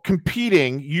 Well,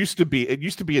 competing used to be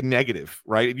a negative,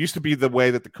 right? It used to be the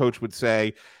way that the coach would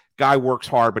say, guy works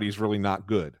hard, but he's really not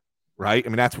good. Right. I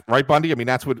mean, that's right, Bundy. I mean,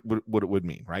 that's what it would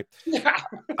mean. Right. Yeah.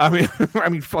 I mean,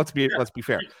 let's be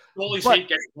fair. Goalies hate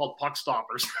getting called puck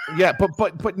stoppers. Yeah.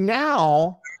 But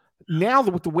now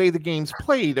with the way the game's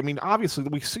played, I mean, obviously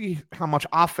we see how much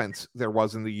offense there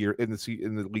was in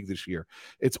the league this year.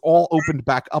 It's all opened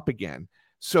back up again.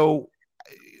 So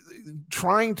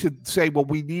trying to say, well,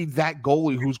 we need that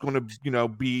goalie who's going to,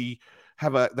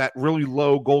 have that really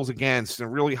low goals against and a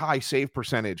really high save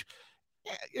percentage.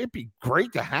 It'd be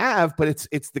great to have, but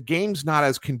it's the game's not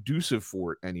as conducive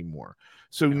for it anymore.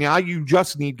 So now you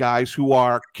just need guys who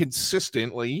are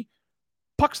consistently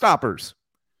puck stoppers,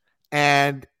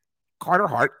 and Carter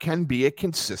Hart can be a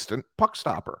consistent puck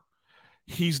stopper.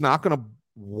 He's not going to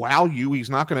wow you.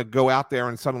 He's not going to go out there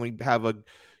and suddenly have a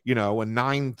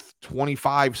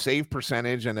 925 save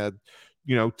percentage and a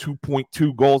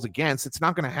 2.2 goals against. It's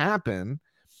not going to happen.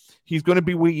 He's going to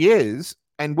be what he is,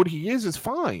 and what he is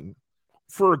fine.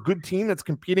 For a good team that's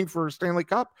competing for a Stanley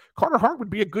Cup, Carter Hart would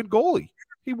be a good goalie.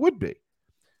 He would be.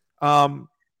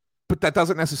 But that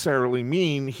doesn't necessarily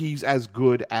mean he's as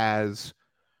good as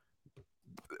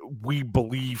we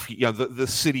believe the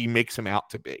city makes him out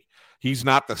to be. He's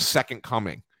not the second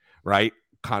coming, right?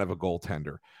 Kind of a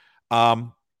goaltender.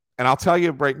 And I'll tell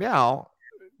you right now,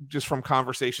 just from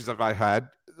conversations that I had,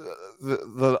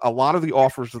 a lot of the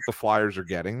offers that the Flyers are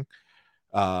getting,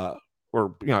 or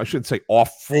I shouldn't say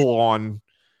full on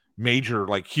major,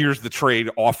 like here's the trade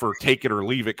offer, take it or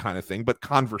leave it kind of thing, but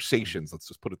conversations, let's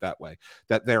just put it that way,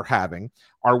 that they're having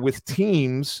are with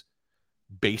teams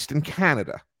based in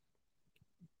Canada.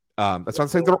 That's not to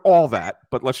say they're all that,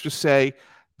 but let's just say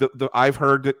I've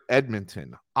heard that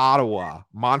Edmonton, Ottawa,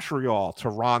 Montreal,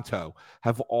 Toronto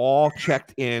have all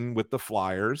checked in with the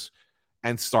Flyers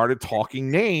and started talking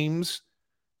names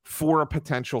for a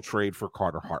potential trade for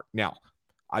Carter Hart. Now,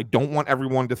 I don't want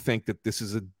everyone to think that this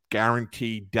is a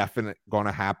guaranteed, definite, going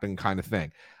to happen kind of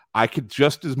thing. I could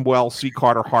just as well see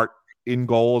Carter Hart in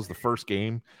goal as the first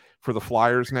game for the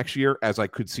Flyers next year as I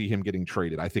could see him getting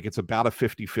traded. I think it's about a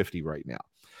 50-50 right now.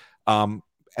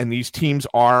 And these teams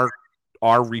are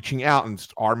reaching out and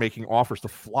are making offers. The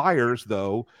Flyers,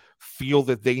 though, feel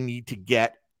that they need to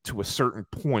get to a certain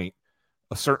point,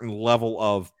 a certain level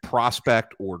of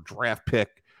prospect or draft pick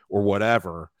or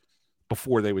whatever,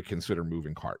 before they would consider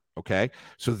moving Hart. Okay.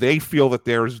 So they feel that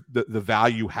there's the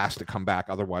value has to come back.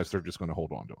 Otherwise they're just going to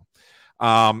hold on to him.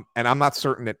 And I'm not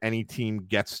certain that any team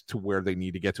gets to where they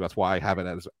need to get to. That's why I have it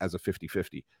as a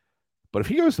 50-50. But if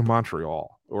he goes to Montreal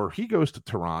or he goes to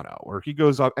Toronto or he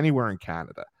goes up anywhere in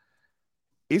Canada,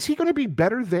 is he going to be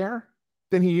better there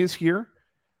than he is here?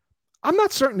 I'm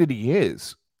not certain that he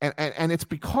is. And it's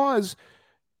because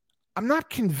I'm not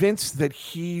convinced that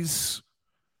he's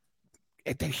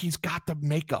got the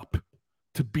makeup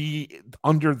to be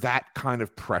under that kind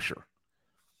of pressure.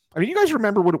 I mean, you guys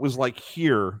remember what it was like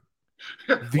here.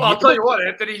 Well, I'll tell you what,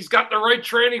 Anthony, he's got the right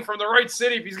training from the right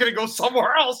city if he's going to go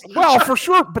somewhere else. Well, for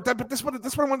sure. But this what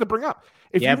I wanted to bring up.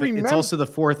 But it's also the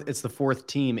fourth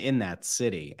team in that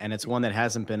city. And it's one that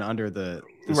hasn't been under the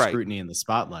scrutiny and the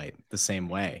spotlight the same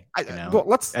way.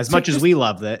 As much as we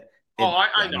love that.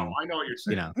 I know what you're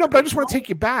saying. No, but I just want to take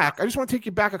you back.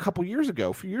 A few years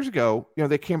ago,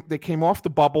 they came off the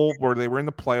bubble where they were in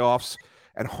the playoffs,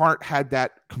 and Hart had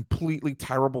that completely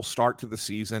terrible start to the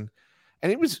season.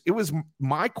 And it was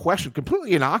my question,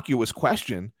 completely innocuous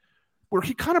question, where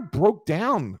he kind of broke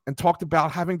down and talked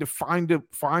about having to find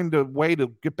a way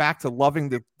to get back to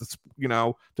loving to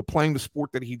playing the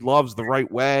sport that he loves the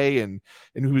right way, and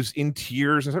who's in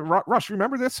tears. And said, Rush,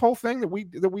 remember this whole thing that we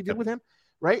did with him,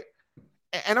 right?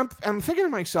 And I'm thinking to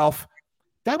myself,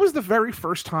 that was the very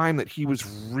first time that he was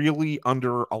really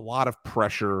under a lot of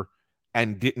pressure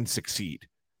and didn't succeed.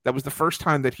 That was the first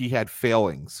time that he had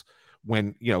failings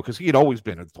when, because he had always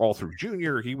been all through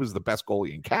junior. He was the best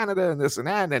goalie in Canada and this and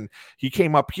that. And he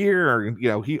came up here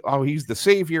and, he's the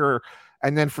savior.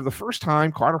 And then for the first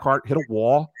time, Carter Hart hit a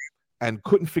wall and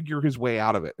couldn't figure his way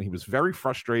out of it. And he was very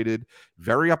frustrated,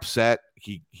 very upset.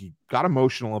 He got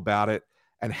emotional about it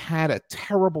and had a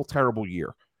terrible, terrible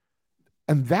year.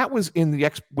 And that was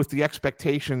with the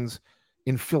expectations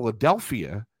in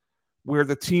Philadelphia, where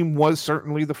the team was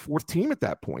certainly the fourth team at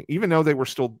that point, even though they were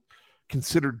still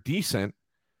considered decent,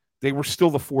 they were still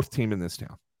the fourth team in this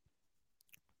town.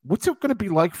 What's it going to be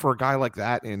like for a guy like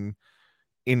that in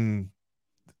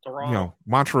Toronto,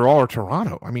 Montreal or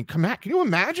Toronto? I mean, come on, can you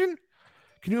imagine?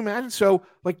 So,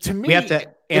 like, to me, we have to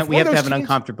have an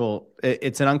uncomfortable.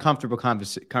 It's an uncomfortable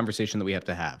conversation that we have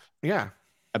to have. Yeah,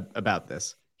 about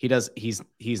this.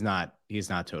 He's not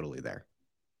totally there.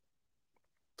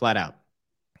 Flat out.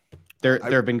 There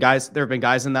have been guys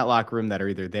in that locker room that are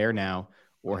either there now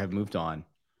or have moved on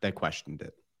that questioned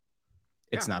it.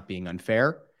 It's not being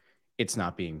unfair. It's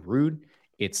not being rude.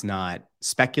 It's not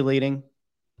speculating.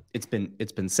 It's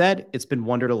been said. It's been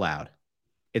wondered aloud.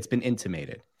 It's been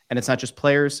intimated. And it's not just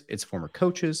players. It's former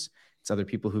coaches. It's other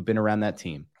people who've been around that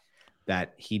team,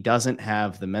 that he doesn't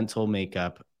have the mental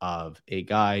makeup of a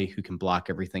guy who can block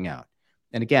everything out.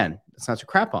 And again, it's not to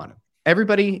crap on him.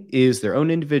 Everybody is their own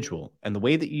individual. And the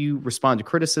way that you respond to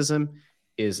criticism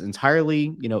is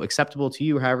entirely, acceptable to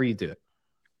you, or however you do it.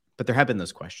 But there have been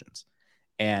those questions.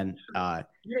 And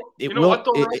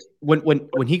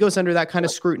when he goes under that kind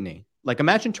of scrutiny, like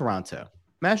imagine Toronto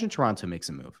makes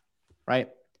a move, right?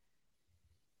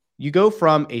 You go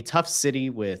from a tough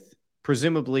city with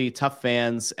presumably tough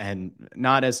fans and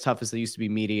not as tough as they used to be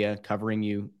media covering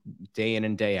you day in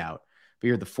and day out, but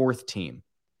you're the fourth team.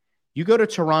 You go to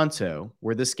Toronto,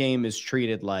 where this game is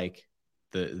treated like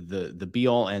the be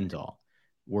all end all,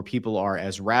 where people are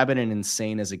as rabid and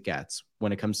insane as it gets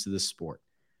when it comes to this sport.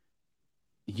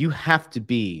 You have to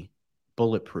be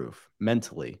bulletproof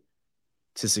mentally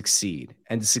to succeed,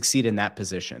 and to succeed in that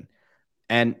position.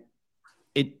 And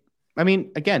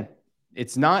again,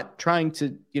 it's not trying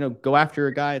to, go after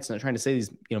a guy. It's not trying to say he's,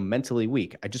 mentally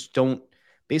weak. I just don't,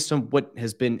 based on what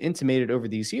has been intimated over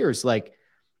these years, like,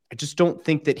 I just don't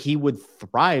think that he would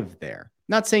thrive there.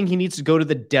 Not saying he needs to go to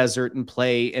the desert and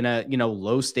play in a,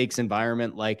 low stakes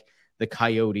environment like the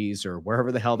Coyotes or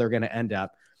wherever the hell they're going to end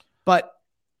up. But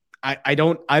I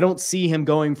don't see him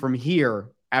going from here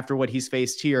after what he's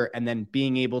faced here and then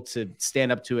being able to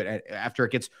stand up to it after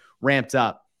it gets ramped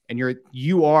up. And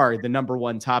you are the number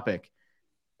one topic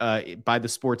by the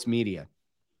sports media.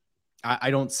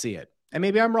 I don't see it. And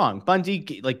maybe I'm wrong.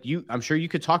 Bundy, like I'm sure you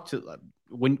could talk to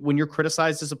when you're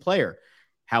criticized as a player,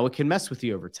 how it can mess with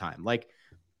you over time. Like,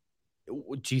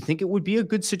 do you think it would be a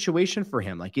good situation for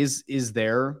him? Like, is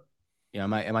there,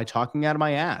 am I talking out of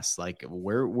my ass? Like,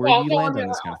 where do you land on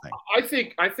this kind of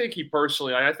thing? I think he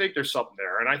personally, I think there's something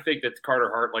there. And I think that Carter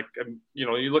Hart, like, you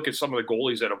look at some of the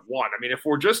goalies that have won. I mean, if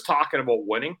we're just talking about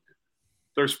winning,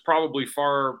 there's probably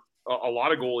a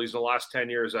lot of goalies in the last 10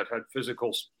 years that had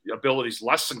physical abilities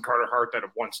less than Carter Hart that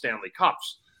have won Stanley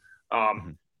Cups.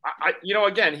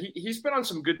 Again, he's been on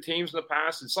some good teams in the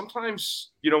past. And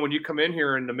sometimes, when you come in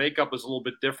here and the makeup is a little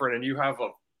bit different and you have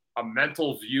a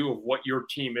mental view of what your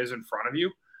team is in front of you,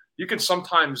 you can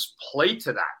sometimes play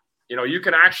to that. You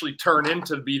can actually turn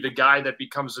into be the guy that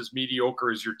becomes as mediocre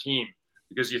as your team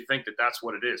because you think that that's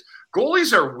what it is.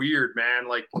 Goalies are weird, man.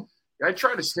 Like, I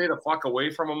try to stay the fuck away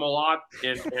from them a lot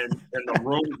in the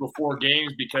rooms before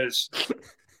games because,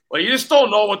 like, you just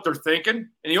don't know what they're thinking. And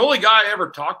the only guy I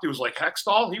ever talked to was like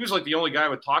Hextall. He was like the only guy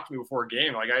who would talk to me before a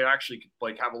game. Like, I actually could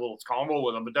like have a little combo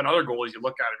with him. But then other goalies, you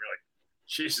look at him, you're like,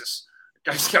 Jesus,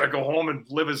 the guy's got to go home and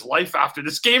live his life after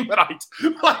this game tonight.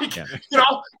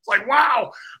 It's like,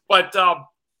 wow. But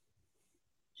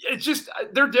it's just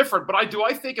they're different. But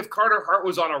I think if Carter Hart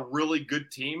was on a really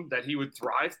good team that he would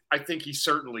thrive. I think he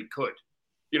certainly could.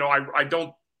 I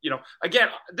don't. Again,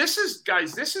 this is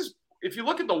if you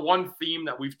look at the one theme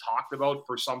that we've talked about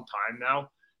for some time now,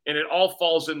 and it all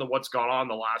falls into what's gone on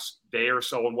the last day or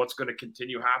so and what's going to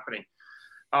continue happening.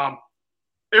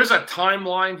 There's a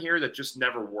timeline here that just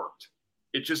never worked.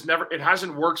 It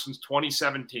hasn't worked since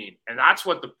 2017. And that's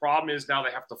what the problem is now.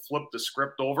 They have to flip the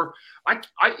script over. I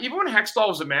even when Hextall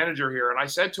was a manager here, and I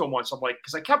said to him once, I'm like,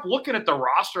 because I kept looking at the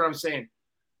roster, and I'm saying,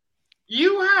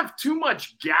 you have too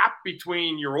much gap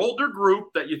between your older group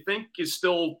that you think is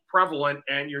still prevalent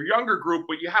and your younger group,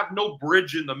 but you have no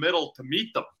bridge in the middle to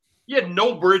meet them. You had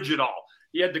no bridge at all.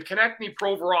 You had the Konechny,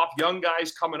 Provorov, young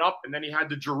guys coming up, and then you had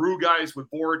the Giroux guys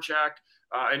with Voracek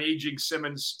and aging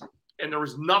Simmons, and there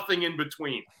was nothing in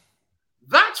between.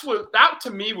 That to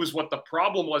me was what the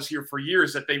problem was here for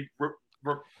years, that they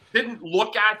didn't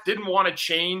look at, didn't want to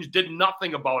change, did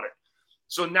nothing about it.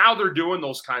 So now they're doing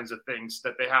those kinds of things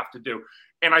that they have to do.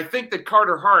 And I think that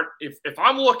Carter Hart, if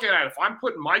I'm looking at it, if I'm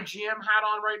putting my GM hat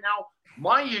on right now,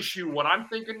 my issue, what I'm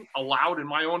thinking aloud in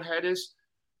my own head is,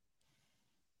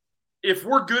 if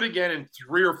we're good again in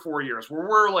 3 or 4 years, where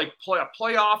we're like a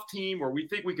playoff team where we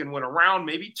think we can win a round,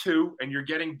 maybe 2, and you're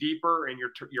getting deeper and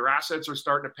your assets are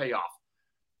starting to pay off,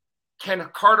 Can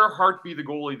Carter Hart be the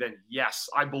goalie then? Yes,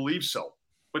 I believe so.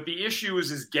 But the issue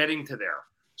is getting to there.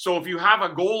 So if you have a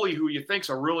goalie who you think's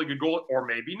a really good goalie, or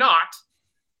maybe not,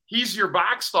 he's your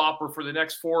backstopper for the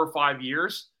next 4 or 5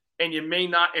 years, and you may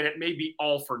not, and it may be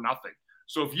all for nothing.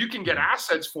 So if you can get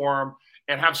assets for him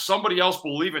and have somebody else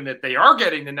believing that they are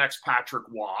getting the next Patrick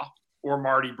Waugh or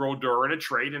Marty Brodeur in a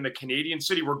trade in the Canadian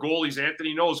city where goalies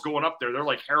Anthony knows going up there, they're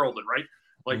like heralded, right?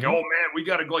 Like, oh man, we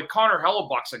got to go. Like Connor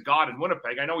Hellebuck's a god in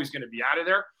Winnipeg. I know he's going to be out of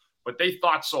there, but they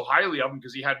thought so highly of him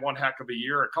because he had one heck of a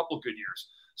year, a couple of good years.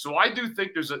 So I do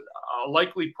think there's a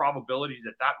likely probability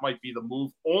that might be the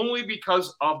move, only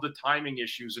because of the timing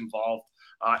issues involved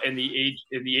and the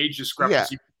age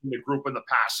discrepancy between the group in the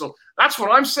past. So that's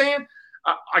what I'm saying.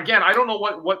 Again, I don't know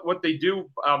what they do.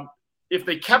 If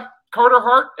they kept Carter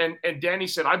Hart and Danny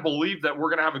said, I believe that we're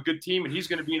going to have a good team and he's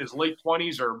going to be in his late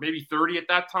 20s or maybe 30 at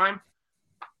that time.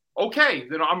 Okay,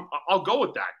 then I'll go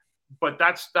with that. But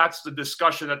that's the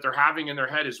discussion that they're having in their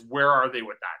head is where are they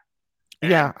with that?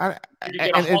 And if you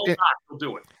get a haul back, we'll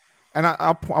do it. And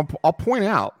I'll point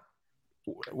out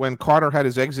when Carter had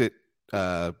his exit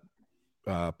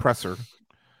presser,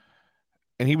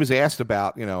 and he was asked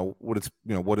about what it's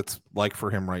like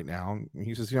for him right now. And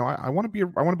he says, I want to be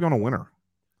on a winner.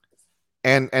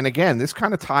 And again, this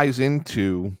kind of ties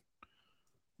into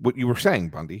what you were saying,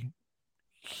 Bundy.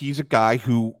 He's a guy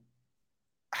who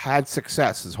had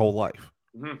success his whole life,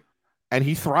 and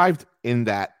he thrived in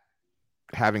that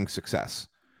having success.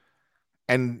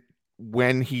 And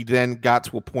when he then got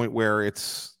to a point where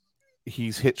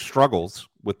he's hit struggles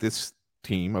with this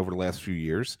team over the last few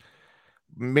years,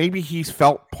 maybe he's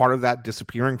felt part of that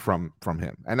disappearing from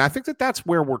him. And I think that's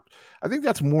more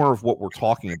of what we're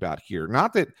talking about here. No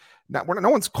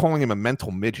one's calling him a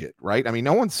mental midget, right? I mean,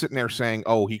 no one's sitting there saying,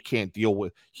 oh, he can't deal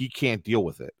with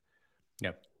it.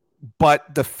 Yep.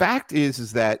 But the fact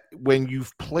is that when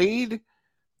you've played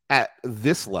at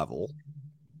this level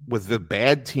with the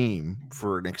bad team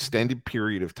for an extended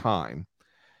period of time,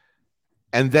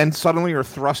 and then suddenly are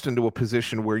thrust into a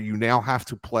position where you now have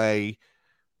to play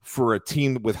for a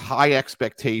team with high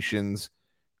expectations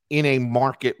in a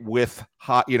market with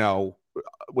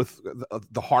with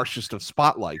the harshest of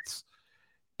spotlights,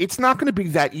 it's not going to be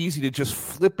that easy to just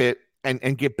flip it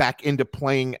and get back into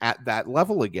playing at that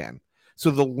level again. So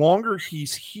the longer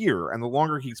he's here and the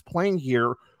longer he's playing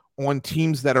here on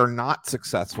teams that are not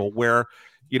successful, where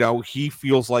he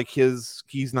feels like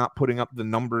he's not putting up the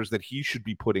numbers that he should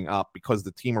be putting up because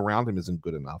the team around him isn't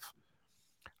good enough,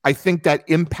 I think that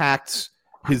impacts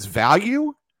his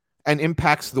value and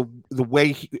impacts the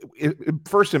way it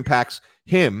first impacts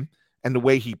him and the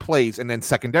way he plays, and then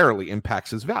secondarily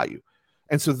impacts his value.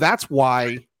 And so that's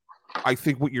why I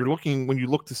think when you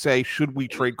look to say, should we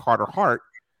trade Carter Hart?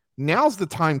 Now's the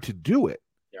time to do it.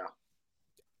 Yeah.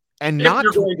 And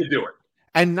you're going to do it.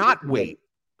 And not wait.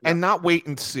 And not wait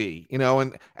and see,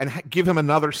 and give him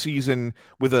another season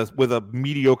with a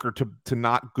mediocre to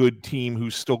not good team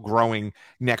who's still growing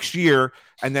next year.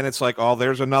 And then it's like, oh,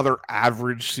 there's another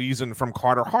average season from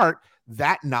Carter Hart.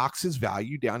 That knocks his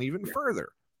value down even further.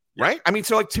 Yeah. Right. I mean,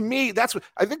 so to me,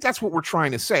 I think that's what we're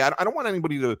trying to say. I don't want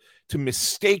anybody to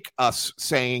mistake us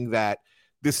saying that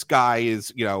this guy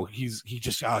is,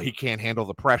 he can't handle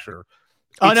the pressure.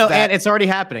 Oh no, and it's already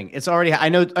happening. It's already. I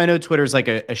know. Twitter's like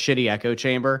a shitty echo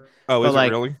chamber. Oh, is it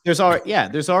really? There's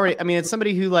already. I mean, it's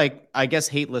somebody who I guess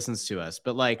hate listens to us,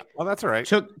 but oh, that's all right.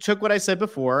 Took what I said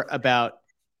before about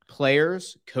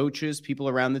players, coaches, people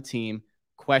around the team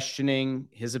questioning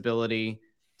his ability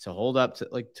to hold up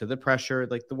to the pressure,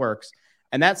 the works,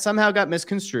 and that somehow got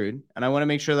misconstrued. And I want to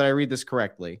make sure that I read this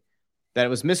correctly. That it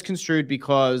was misconstrued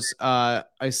because I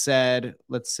said,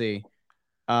 let's see.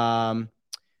 That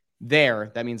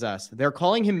means us. They're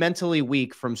calling him mentally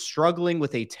weak from struggling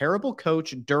with a terrible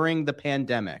coach during the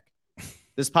pandemic.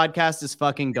 This podcast is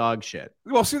fucking dog shit.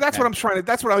 Well, see, that's what I'm trying to.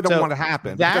 That's what I don't want to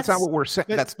happen. That's not what we're saying.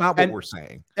 That's not what we're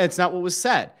saying. It's not what was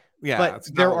said. Yeah, but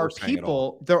there are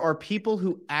people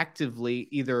who actively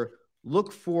either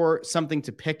look for something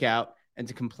to pick out and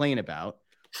to complain about,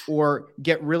 or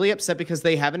get really upset because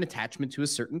they have an attachment to a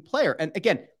certain player. And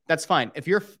again, that's fine. If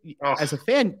you're as a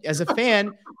fan,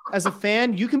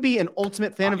 you can be an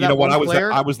ultimate fan of that one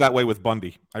player. I was that way with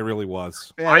Bundy. I really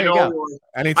was. Yeah, I know.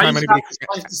 Anytime anybody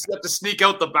have to sneak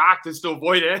out the back just to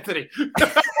avoid Anthony.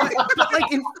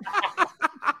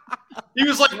 He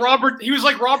was like Robert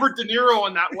De Niro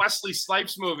in that Wesley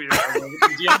Snipes movie.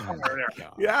 Yeah,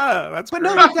 that's. But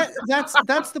great. no,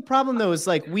 that's the problem though. Is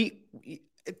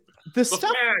the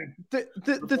stuff.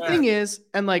 The thing is,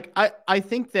 and I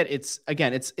think that it's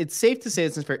safe to say,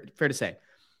 it's fair to say,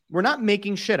 we're not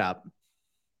making shit up.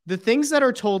 The things that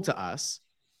are told to us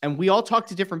and we all talk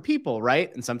to different people,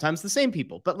 right? And sometimes the same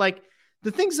people. But like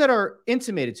the things that are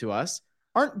intimated to us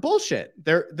aren't bullshit.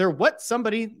 They're what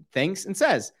somebody thinks and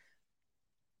says.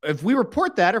 If we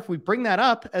report that, or if we bring that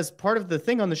up as part of the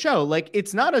thing on the show, like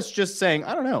it's not us just saying,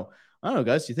 I don't know,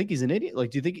 guys. Do you think he's an idiot?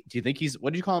 Like, do you think he's,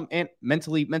 what do you call him?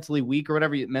 Mentally weak or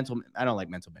whatever? I don't like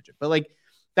mental midget, but like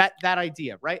that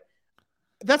idea, right?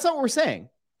 That's not what we're saying.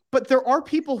 But there are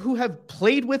people who have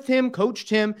played with him, coached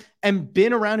him, and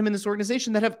been around him in this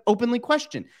organization that have openly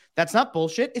questioned. That's not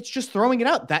bullshit. It's just throwing it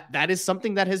out. That is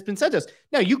something that has been said to us.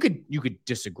 Now, you could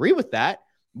disagree with that.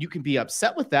 You can be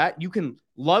upset with that. You can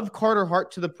love Carter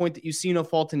Hart to the point that you see no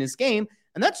fault in his game,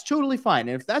 and that's totally fine.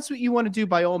 And if that's what you want to do,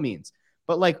 by all means.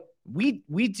 But like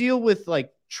we deal with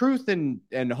like truth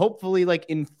and hopefully like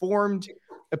informed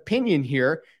opinion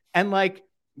here, and like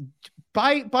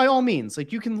by all means,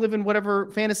 like you can live in whatever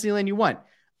fantasy land you want.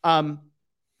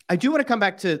 I do want to come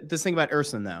back to this thing about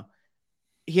Ersan though.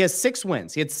 He has 6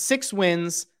 wins. He had 6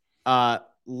 wins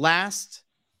last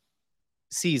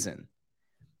season.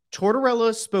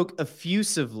 Tortorella spoke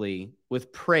effusively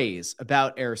with praise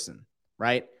about Ersan,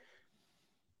 right?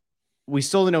 We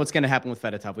still don't know what's going to happen with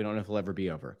Fedotov. We don't know if he'll ever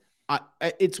be over.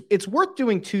 It's worth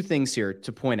doing 2 things here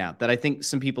to point out that I think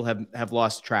some people have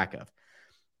lost track of.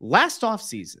 Last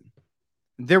offseason,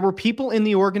 there were people in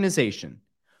the organization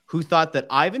who thought that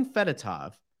Ivan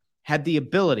Fedotov had the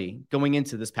ability going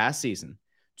into this past season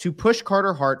to push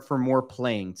Carter Hart for more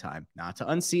playing time, not to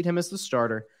unseat him as the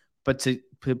starter, but to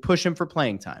push him for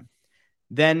playing time.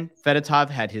 Then Fedotov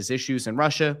had his issues in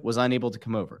Russia, was unable to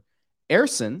come over.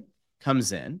 Ersan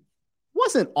comes in,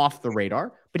 wasn't off the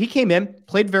radar, but he came in,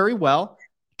 played very well.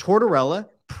 Tortorella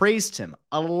praised him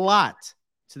a lot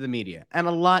to the media and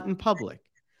a lot in public.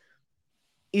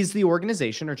 Is the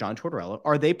organization or John Tortorella,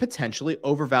 are they potentially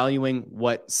overvaluing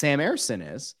what Sam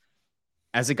Ersan is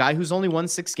as a guy who's only won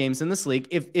 6 games in this league?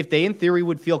 If they, in theory,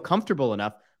 would feel comfortable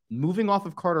enough moving off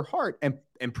of Carter Hart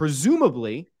and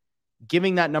presumably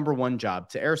giving that number 1 job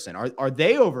to Ersan, are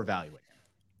they overvaluing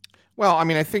him? Well, I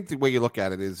mean, I think the way you look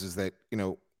at it is that, you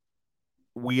know,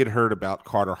 we had heard about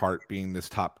Carter Hart being this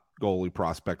top goalie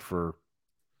prospect for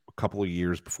a couple of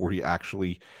years before he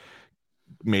actually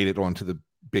made it onto the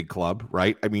big club,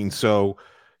 right? I mean, so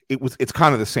it's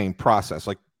kind of the same process.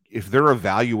 Like if they're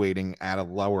evaluating at a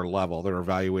lower level, they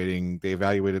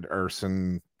evaluated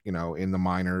Ersan, you know, in the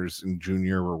minors and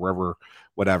junior or wherever,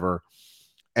 whatever.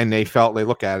 And they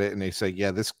look at it and they say,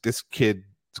 yeah, this kid's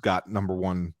got number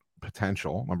one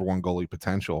goalie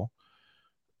potential.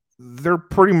 They're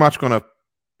pretty much going to,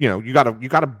 you know, you got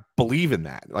to believe in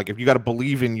that. Like if you got to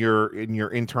believe in your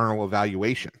internal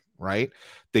evaluation, right?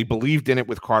 They believed in it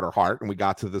with Carter Hart, and we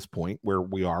got to this point where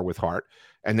we are with Hart,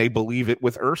 and they believe it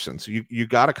with Ersan. So you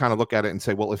got to kind of look at it and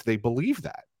say, well, if they believe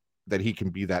that he can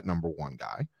be that number 1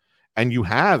 guy, and you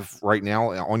have right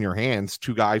now on your hands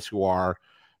 2 guys who are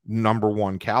number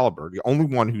 1 caliber, the only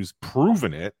one who's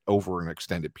proven it over an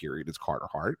extended period is Carter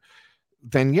Hart,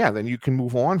 then you can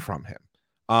move on from him.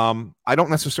 I don't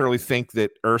necessarily think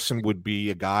that Ersan would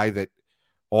be a guy that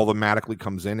automatically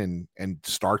comes in and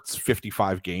starts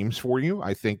 55 games for you.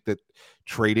 I think that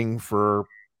trading for,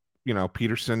 you know,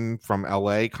 Peterson from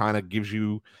LA kind of gives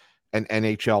you an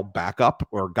NHL backup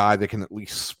or a guy that can at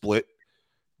least split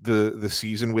the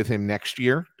season with him next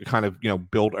year to kind of, you know,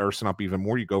 build Ersan up even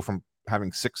more. You go from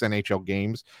having 6 NHL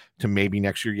games to maybe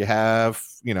next year you have,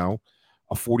 you know,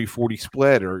 a 40-40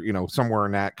 split or, you know, somewhere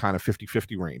in that kind of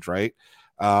 50-50 range, right?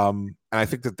 And I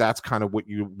think that that's kind of what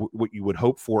you would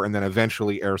hope for. And then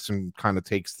eventually Ersan kind of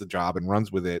takes the job and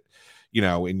runs with it, you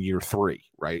know, in year 3,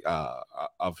 right,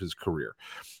 of his career.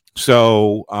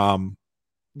 So,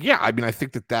 yeah, I mean, I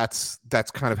think that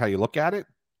that's kind of how you look at it.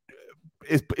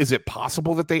 Is it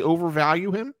possible that they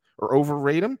overvalue him or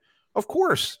overrate him? Of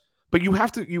course. But you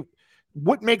have to,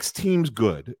 what makes teams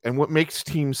good and what makes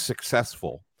teams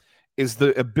successful is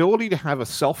the ability to have a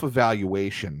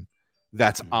self-evaluation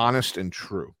that's honest and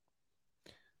true.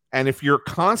 And if you're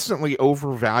constantly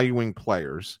overvaluing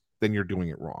players, then you're doing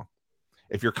it wrong.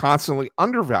 If you're constantly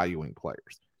undervaluing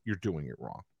players, you're doing it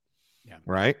wrong. Yeah.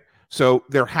 Right? So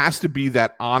there has to be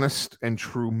that honest and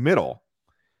true middle.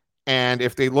 And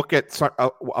if they look at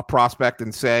a prospect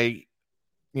and say,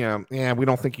 you know, yeah, we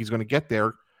don't think he's going to get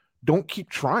there, don't keep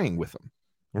trying with him.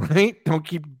 Right? Don't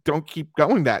keep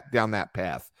going down that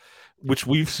path, which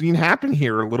we've seen happen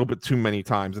here a little bit too many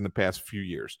times in the past few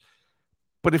years.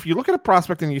 But if you look at a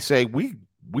prospect and you say, we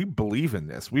believe in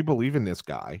this, we believe in this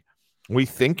guy, we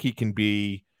think he can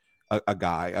be a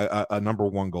guy, a number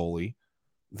 1 goalie,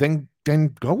 then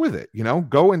go with it, you know,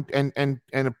 go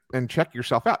and check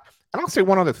yourself out. And I'll say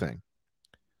one other thing.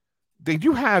 They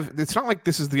do have, it's not like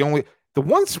this is the only, The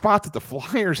one spot that the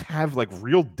Flyers have like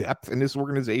real depth in this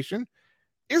organization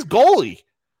is goalie.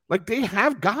 Like they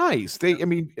have guys.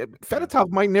 Fedotov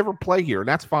might never play here, and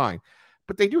that's fine.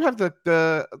 But they do have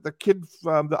the kid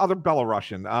from the other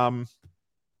Belarusian.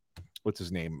 What's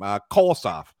his name?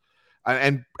 Kolosov,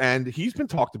 and he's been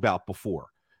talked about before.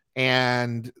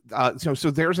 And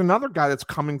so there's another guy that's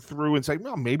coming through and saying,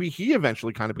 well, maybe he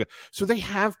eventually kind of. So they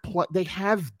have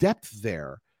depth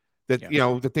there that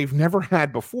that they've never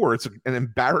had before. It's an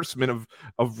embarrassment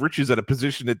of riches at a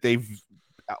position that they've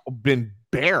been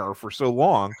bare for so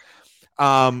long.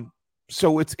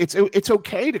 So it's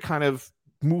okay to kind of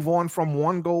move on from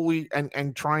one goalie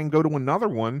and try and go to another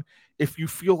one if you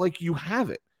feel like you have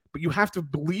it. But you have to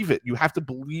believe it. You have to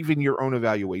believe in your own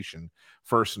evaluation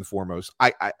first and foremost.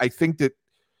 I think that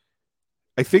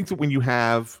when you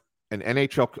have an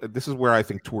NHL, this is where I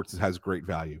think Torts has great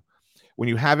value. When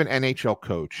you have an NHL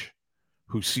coach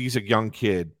who sees a young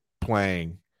kid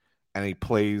playing and he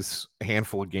plays a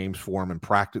handful of games for him and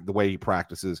practice the way he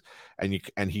practices,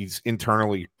 and he's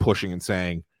internally pushing and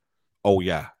saying, "Oh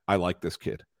yeah, I like this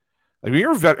kid." Like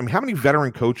how many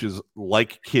veteran coaches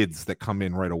like kids that come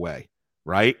in right away?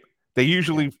 Right? They're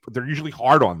usually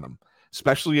hard on them,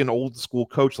 especially an old school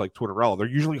coach like Tortorella. They're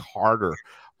usually harder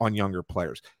on younger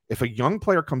players. If a young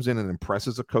player comes in and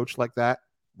impresses a coach like that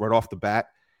right off the bat,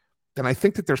 then I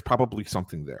think that there's probably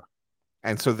something there.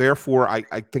 And so therefore, I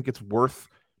think it's worth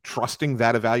trusting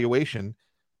that evaluation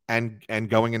and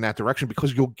going in that direction,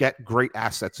 because you'll get great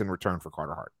assets in return for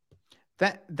Carter Hart.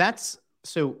 That's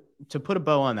so to put a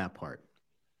bow on that part.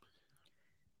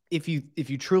 If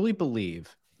you truly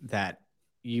believe that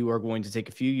you are going to take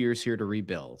a few years here to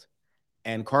rebuild,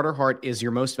 and Carter Hart is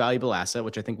your most valuable asset,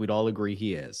 which I think we'd all agree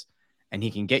he is, and he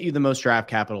can get you the most draft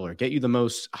capital or get you the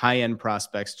most high-end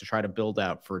prospects to try to build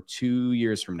out for 2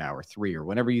 years from now or 3 or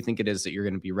whenever you think it is that you're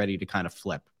going to be ready to kind of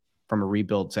flip from a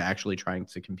rebuild to actually trying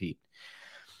to compete.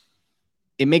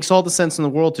 It makes all the sense in the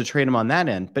world to trade him on that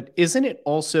end, but isn't it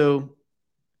also,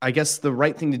 I guess, the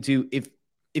right thing to do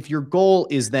if your goal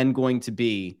is then going to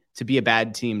be a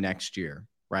bad team next year,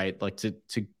 right? Like to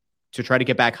try to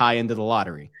get back high into the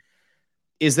lottery.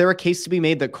 Is there a case to be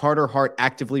made that Carter Hart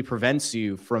actively prevents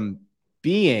you from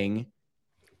being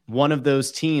one of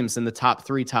those teams in the top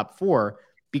 3, top 4,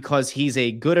 because he's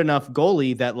a good enough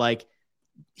goalie that, like,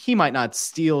 he might not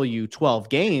steal you 12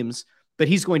 games, but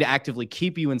he's going to actively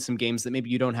keep you in some games that maybe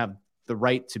you don't have the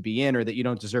right to be in or that you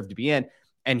don't deserve to be in.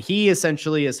 And he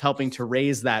essentially is helping to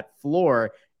raise that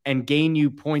floor and gain you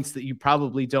points that you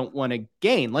probably don't want to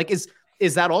gain. Like,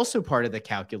 is that also part of the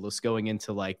calculus going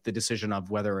into like the decision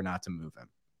of whether or not to move him?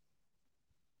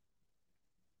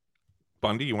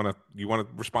 Bundy, you want to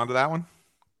respond to that one?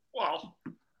 Well,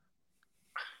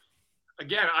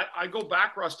 again, I go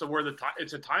back, Russ, to where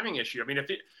it's a timing issue. I mean,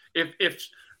 if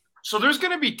so, there's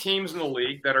going to be teams in the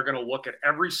league that are going to look at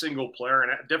every single player,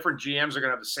 and different GMs are going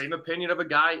to have the same opinion of a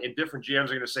guy, and different GMs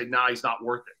are going to say, "Nah, he's not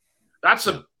worth it." That's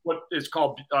what is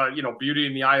called, beauty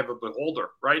in the eye of a beholder,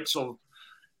 right? So,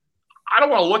 I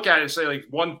don't want to look at it and say like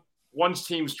one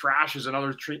team's trash is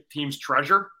another team's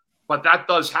treasure, but that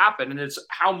does happen, and it's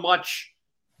how much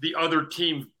the other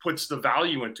team puts the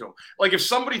value into him. Like if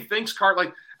somebody thinks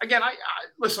like again,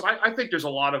 I think there's a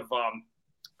lot of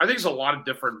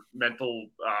different mental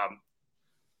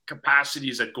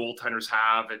capacities that goaltenders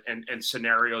have and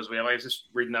scenarios. I was just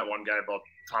reading that one guy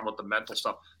talking about the mental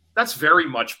stuff. That's very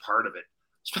much part of it,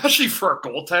 especially for a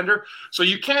goaltender. So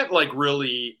you can't like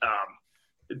really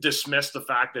dismiss the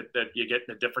fact that you get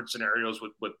into different scenarios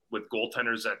with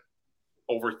goaltenders that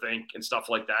overthink and stuff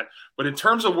like that. But in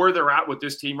terms of where they're at with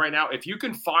this team right now, if you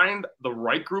can find the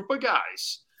right group of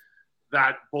guys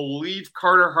that believe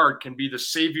Carter Hart can be the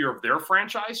savior of their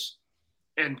franchise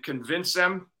and convince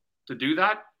them to do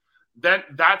that, then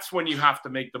that's when you have to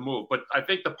make the move. But I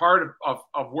think the part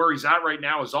of where he's at right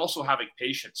now is also having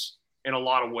patience in a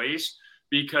lot of ways,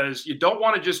 because you don't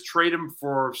want to just trade him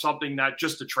for something that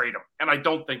just to trade him. And I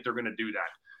don't think they're going to do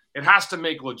that. It has to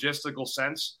make logistical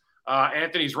sense.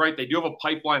 Anthony's right. They do have a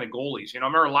pipeline of goalies. I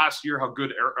remember last year how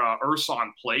good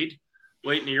Urson played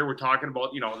late in the year. We're talking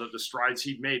about, the strides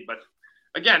he'd made. But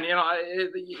again,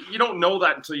 you don't know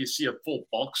that until you see a full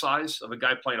bulk size of a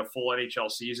guy playing a full NHL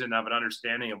season, have an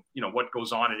understanding of, what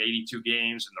goes on in 82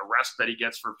 games and the rest that he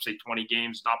gets for, say, 20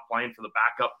 games, not playing for the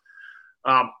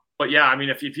backup. But yeah, I mean,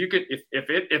 if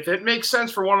it makes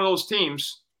sense for one of those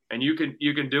teams and you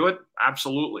can do it,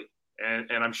 absolutely.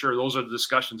 And I'm sure those are the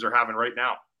discussions they're having right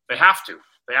now. They have to.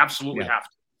 They absolutely have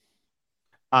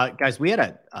to. Guys, we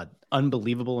had an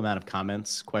unbelievable amount of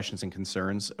comments, questions, and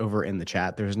concerns over in the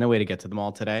chat. There's no way to get to them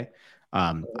all today.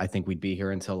 I think we'd be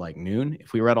here until like noon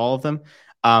if we read all of them.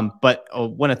 But I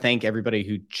want to thank everybody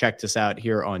who checked us out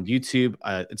here on YouTube.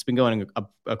 It's been going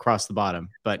across the bottom,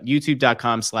 but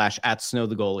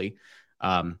youtube.com/@snowthegoalie.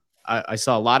 I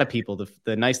saw a lot of people.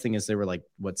 The nice thing is there were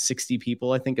 60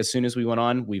 people, I think, as soon as we went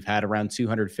on. We've had around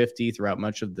 250 throughout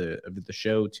much of the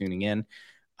show tuning in.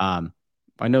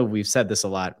 I know we've said this a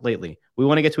lot lately. We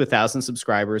want to get to 1,000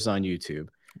 subscribers on YouTube.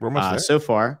 We're almost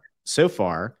there. So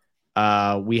far,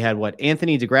 we had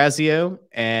Anthony DeGrazio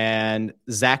and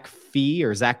Zach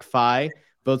Fi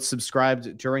both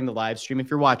subscribed during the live stream.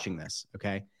 If you're watching this,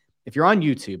 okay, if you're on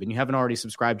YouTube and you haven't already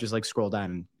subscribed, just scroll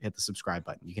down and hit the subscribe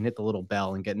button. You can hit the little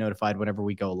bell and get notified whenever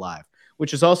we go live,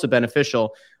 which is also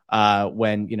beneficial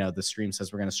when the stream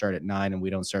says we're going to start at 9 and we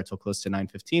don't start till close to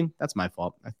 9:15. That's my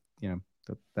fault.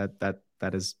 That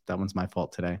one's my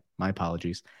fault today. My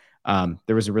apologies.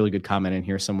 There was a really good comment in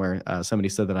here somewhere. Somebody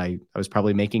said that I was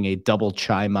probably making a double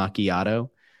chai macchiato.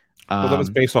 Well, that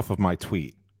was based off of my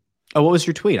tweet. Oh, what was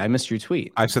your tweet? I missed your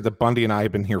tweet. I said that Bundy and I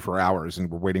have been here for hours and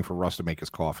we're waiting for Russ to make his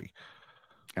coffee.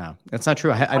 Oh, that's not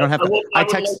true. I don't have.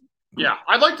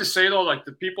 I'd like to say though,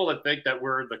 the people that think that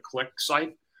we're the click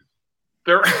site,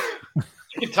 I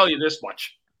can tell you this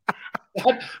much.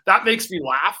 That makes me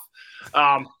laugh.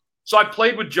 So I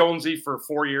played with Jonesy for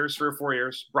 3 or 4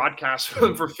 years, broadcast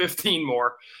with him for 15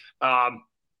 more.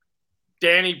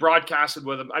 Danny broadcasted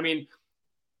with him. I mean,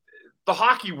 the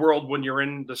hockey world, when you're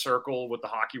in the circle with the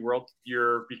hockey world,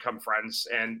 you become friends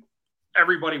and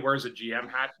everybody wears a GM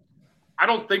hat. I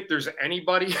don't think there's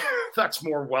anybody that's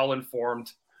more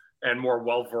well-informed and more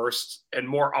well-versed and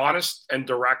more honest and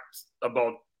direct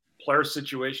about player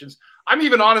situations. I'm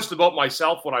even honest about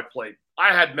myself when I played.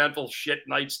 I had mental shit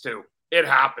nights too. It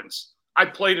happens. I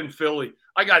played in Philly.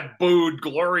 I got booed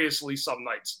gloriously some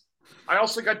nights. I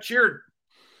also got cheered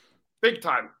big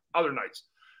time other nights.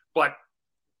 But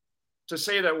to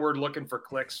say that we're looking for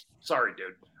clicks, sorry,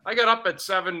 dude. I got up at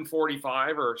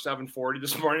 7:45 or 7:40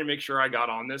 this morning to make sure I got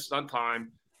on this on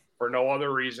time for no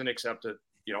other reason except to,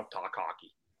 talk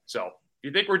hockey. So if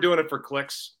you think we're doing it for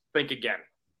clicks, think again.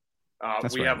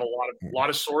 We have a lot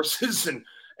of sources and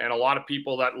a lot of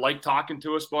people that like talking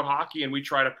to us about hockey, and we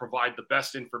try to provide the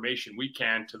best information we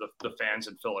can to the fans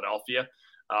in Philadelphia.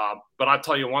 But I'll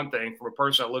tell you one thing, from a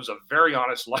person that lives a very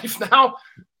honest life now,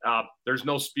 there's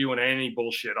no spewing any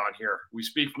bullshit on here. We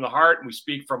speak from the heart and we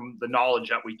speak from the knowledge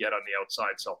that we get on the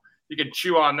outside. So you can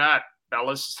chew on that,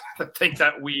 fellas, think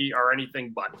that we are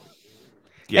anything but.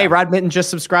 Yeah. Hey, Rod Mitten just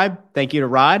subscribed. Thank you to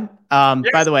Rod. Yes.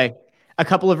 By the way, a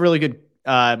couple of really good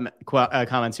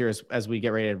comments here as we get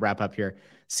ready to wrap up here.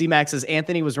 C-Max says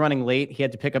Anthony was running late. He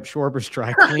had to pick up Schwarber's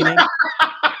dry cleaning.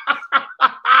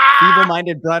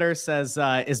 Feeble-minded brother says,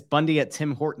 is Bundy at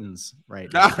Tim Hortons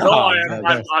right now? No,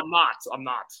 I'm not.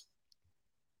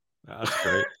 That's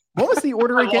great. What was the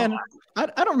order again? I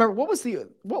don't remember. What was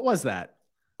that?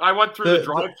 I went through the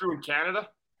drive-through in Canada.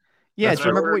 Yeah, do you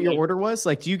remember what your order was?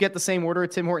 Do you get the same order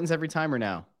at Tim Hortons every time or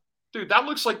no? Dude, that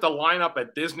looks like the lineup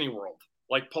at Disney World.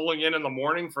 Pulling in the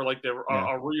morning for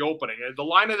a reopening. The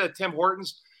line at Tim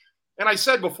Hortons, and I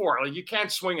said before, you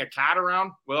can't swing a cat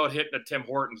around without hitting a Tim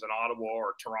Hortons in Ottawa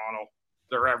or Toronto.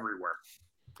 They're everywhere.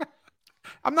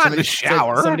 I'm not in the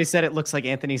shower. Somebody said it looks like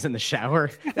Anthony's in the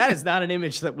shower. That is not an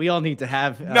image that we all need to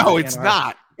have. No, it's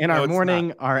not. In our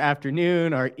morning, our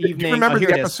afternoon, our evening. Do you remember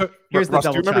the episode? Here's Russ,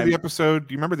 the double do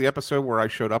you remember the episode where I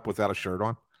showed up without a shirt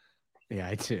on? Yeah,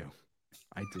 I do.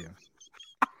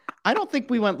 I don't think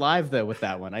we went live though with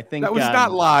that one. I think that was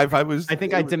not live. I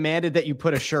think demanded that you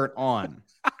put a shirt on.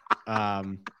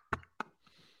 It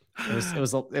was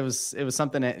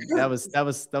something that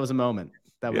was a moment.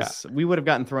 We would have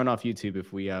gotten thrown off YouTube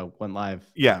if we went live.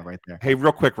 Yeah, right there. Hey,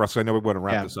 real quick, Russ. I know we want to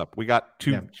wrap this up. We got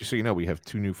two. Yeah. Just so you know, we have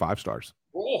 2 new 5-stars.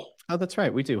 Oh, that's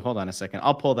right. We do. Hold on a second.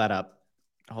 I'll pull that up.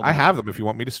 I have them if you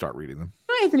want me to start reading them.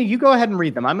 Anthony, you go ahead and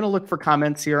read them. I'm going to look for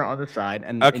comments here on the side,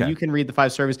 and you can read the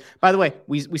 5 stars. By the way,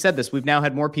 we said this. We've now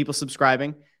had more people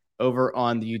subscribing over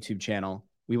on the YouTube channel.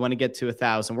 We want to get to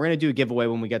 1,000. We're going to do a giveaway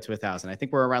when we get to 1,000. I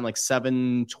think we're around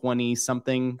 720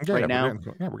 something right now.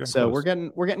 We're getting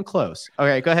close. We're getting close.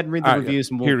 Okay, go ahead and read the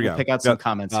reviews, and we'll pick out some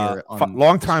comments here.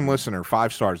 Long-time listener,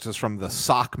 5 stars. This is from the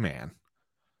Sock Man.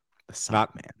 The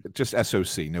Sock Man. Just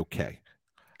SOC, no K.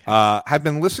 Have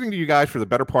been listening to you guys for the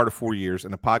better part of 4 years,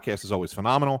 and the podcast is always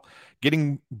phenomenal.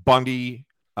 Getting Bundy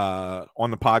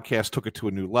on the podcast took it to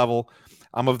a new level.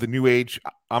 I'm of the new age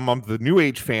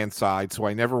fan side, so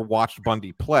I never watched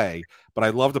Bundy play, but I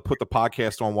love to put the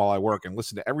podcast on while I work and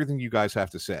listen to everything you guys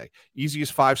have to say.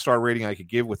 Easiest 5-star rating I could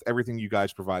give with everything you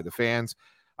guys provide the fans.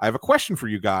 I have a question for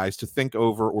you guys to think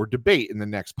over or debate in the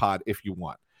next pod if you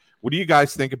want. What do you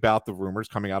guys think about the rumors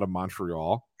coming out of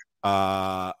Montreal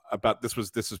about this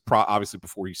is obviously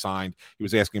before he signed. He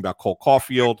was asking about Cole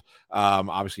Caulfield.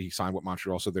 Obviously he signed with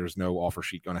Montreal, so there's no offer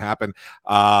sheet going to happen.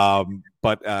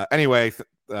 But anyway,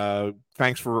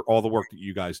 thanks for all the work that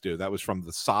you guys do. That was from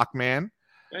the Sock Man.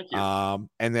 Thank you.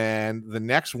 And then the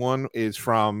next one is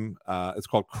from it's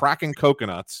called Cracking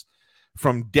Coconuts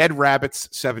from Dead Rabbits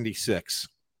 76.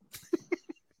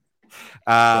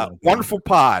 Wonderful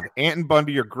pod. Ant and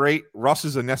Bundy are great. Russ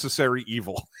is a necessary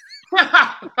evil.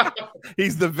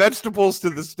 He's the vegetables to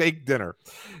the steak dinner.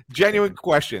 Genuine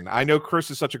question. I know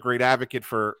Chris is such a great advocate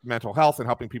for mental health and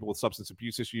helping people with substance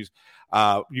abuse issues.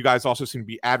 You guys also seem to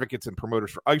be advocates and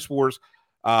promoters for Ice Wars.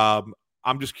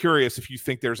 I'm just curious if you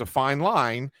think there's a fine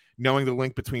line knowing the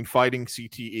link between fighting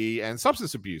CTE and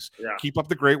substance abuse. Yeah. Keep up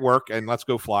the great work, and let's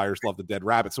go Flyers. Love the Dead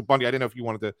Rabbit. So, Bundy, I didn't know if you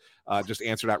wanted to just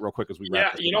answer that real quick as we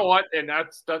wrap. Yeah, you know what? And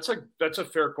that's a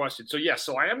fair question. So, yes,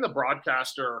 so I am the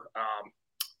broadcaster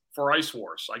for Ice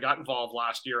Wars. I got involved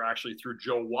last year actually through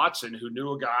Joe Watson, who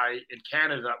knew a guy in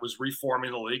Canada that was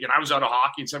reforming the league, and I was out of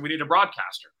hockey and said, we need a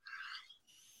broadcaster.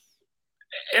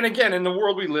 And again, in the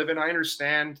world we live in, I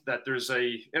understand that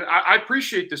and I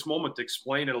appreciate this moment to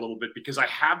explain it a little bit because I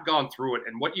have gone through it.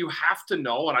 And what you have to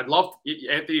know, and I'd love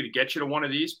Anthony to get you to one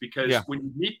of these because when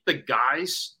you meet the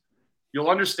guys, you'll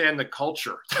understand the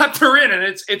culture that they're in. And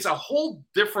it's a whole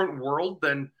different world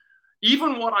than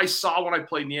even what I saw when I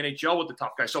played in the NHL with the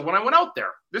top guys. So when I went out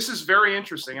there, this is very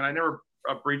interesting. And I never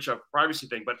breach a privacy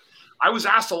thing, but I was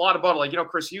asked a lot about it. Like,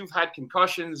 Chris, you've had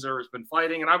concussions or has been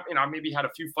fighting. And I've maybe had a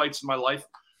few fights in my life.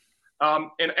 And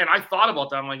I thought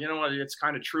about that. I'm like, you know what? It's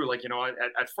kind of true. Like,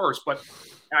 at first, but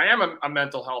I am a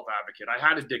mental health advocate. I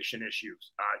had addiction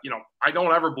issues. I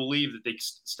don't ever believe that they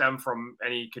stem from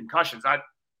any concussions.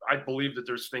 I believe that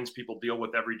there's things people deal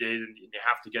with every day and you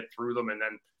have to get through them. And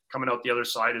then coming out the other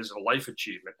side is a life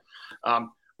achievement.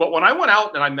 But when I went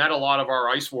out and I met a lot of our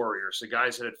Ice Warriors, the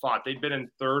guys that had fought, they'd been in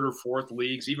third or fourth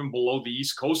leagues, even below the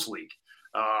East Coast League,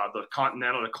 the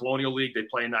Continental, the Colonial League. They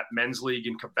play in that men's league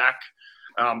in Quebec.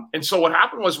 And so what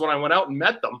happened was when I went out and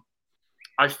met them,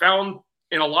 I found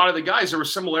in a lot of the guys, there were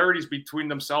similarities between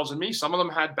themselves and me. Some of them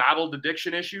had battled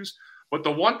addiction issues, but the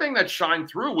one thing that shined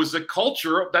through was the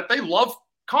culture that they love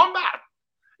combat.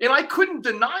 And I couldn't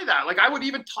deny that. Like I would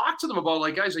even talk to them about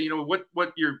like, guys,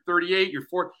 what you're 38, you're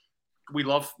 40. We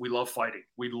love fighting.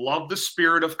 We love the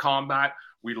spirit of combat.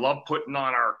 We love putting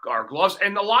on our gloves.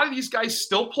 And a lot of these guys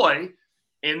still play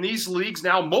in these leagues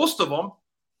now, most of them,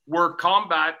 where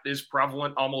combat is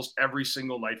prevalent almost every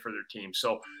single night for their team.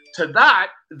 So to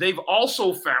that, they've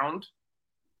also found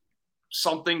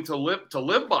something to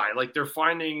live by. Like they're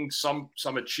finding some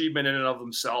achievement in and of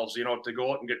themselves, to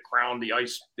go out and get crowned the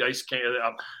ice king,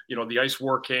 the Ice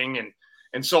War King.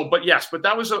 And so, but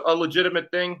that was a legitimate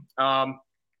thing.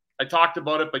 I talked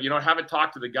about it, but I haven't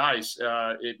talked to the guys.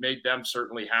 It made them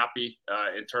certainly happy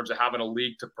in terms of having a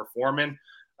league to perform in.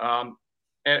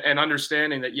 And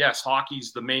understanding that, yes,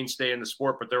 hockey's the mainstay in the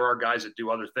sport, but there are guys that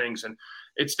do other things. And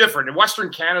it's different. In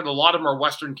Western Canada, a lot of them are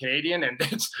Western Canadian, and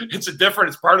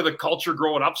it's part of the culture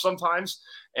growing up sometimes.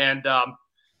 And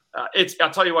I'll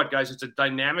tell you what, guys, it's a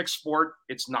dynamic sport.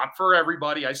 It's not for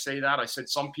everybody. I say that. I said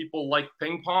some people like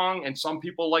ping pong and some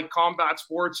people like combat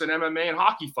sports and MMA and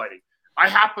hockey fighting. I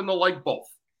happen to like both.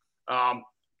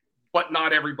 But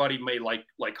not everybody may like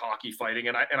hockey fighting.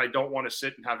 And I don't want to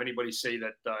sit and have anybody say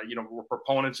that, we're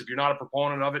proponents. If you're not a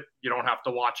proponent of it, you don't have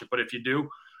to watch it. But if you do,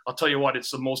 I'll tell you what,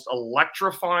 it's the most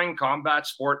electrifying combat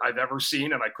sport I've ever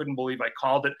seen. And I couldn't believe I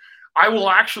called it. I will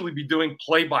actually be doing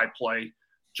play-by-play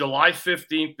July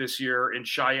 15th this year in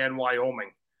Cheyenne,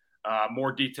 Wyoming.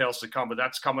 More details to come, but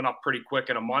that's coming up pretty quick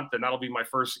in a month. And that'll be my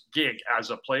first gig as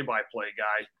a play-by-play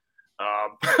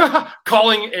guy,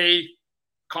 calling a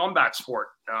combat sport.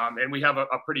 And we have a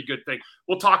pretty good thing.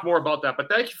 We'll talk more about that, but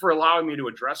thank you for allowing me to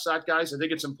address that, guys. I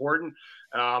think it's important.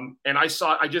 And I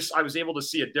was able to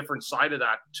see a different side of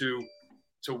that to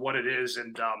what it is.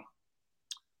 And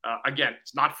again,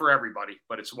 it's not for everybody,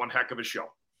 but it's one heck of a show.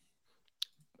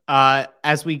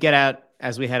 As we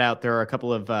head out, there are a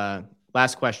couple of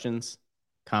last questions,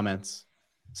 comments.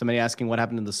 Somebody asking what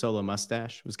happened to the solo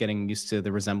mustache. Was getting used to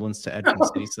the resemblance to Ed from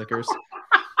City Slickers.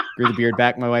 Grew the beard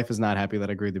back. My wife is not happy that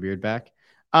I grew the beard back.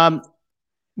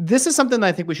 This is something that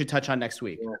I think we should touch on next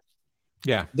week.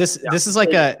 Yeah. This is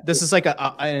like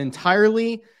an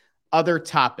entirely other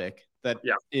topic that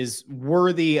is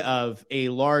worthy of a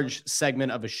large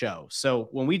segment of a show. So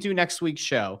when we do next week's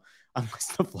show,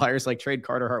 unless the Flyers like trade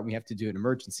Carter Hart, we have to do an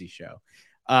emergency show.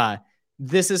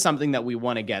 This is something that we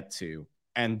want to get to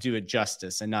and do it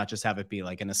justice and not just have it be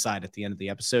like an aside at the end of the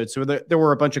episode. So there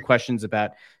were a bunch of questions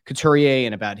about Couturier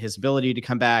and about his ability to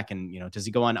come back and, does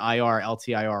he go on IR,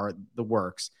 LTIR, the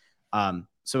works.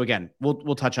 So again,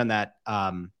 we'll touch on that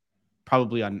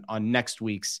probably on next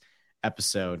week's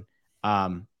episode.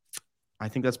 I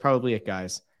think that's probably it,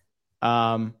 guys.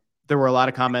 There were a lot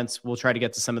of comments. We'll try to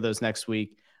get to some of those next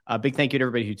week. Big thank you to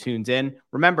everybody who tuned in.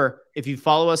 Remember, if you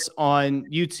follow us on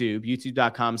YouTube,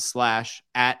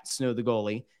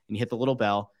 youtube.com/@snowthegoalie, and you hit the little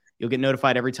bell, you'll get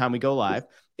notified every time we go live.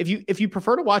 If you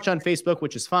prefer to watch on Facebook,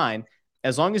 which is fine,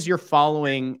 as long as you're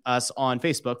following us on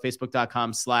Facebook,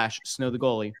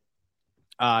 facebook.com/snowthegoalie,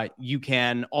 you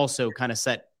can also kind of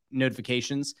set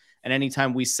notifications. And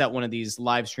anytime we set one of these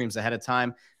live streams ahead of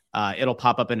time, it'll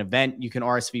pop up an event. You can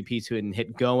RSVP to it and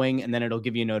hit going, and then it'll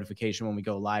give you a notification when we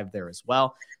go live there as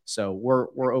well. So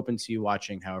we're open to you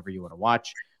watching however you want to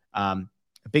watch. A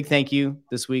big thank you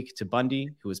this week to Bundy,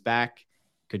 who is back.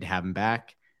 Good to have him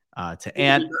back. To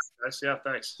Ant, yeah,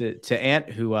 thanks. To Ant,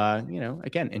 who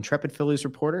again, intrepid Phillies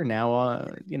reporter, now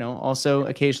also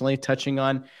occasionally touching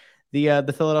on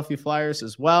the Philadelphia Flyers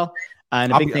as well.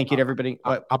 And a big thank you to everybody.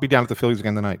 I'll be down at the Phillies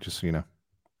again tonight, just so you know.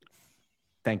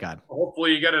 Thank God.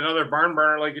 Hopefully you get another barn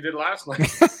burner like you did last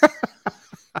night.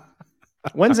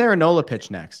 When's Aaronola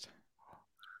pitch next?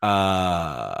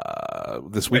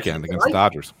 This weekend against the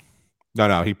Dodgers.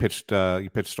 No, he pitched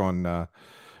on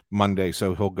Monday,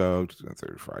 so he'll go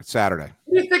Thursday, Friday, Saturday.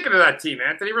 What are you thinking of that team,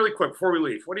 Anthony? Really quick before we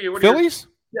leave, what Phillies?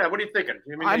 Yeah, what are you thinking?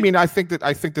 I think that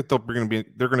they're going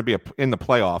to be in the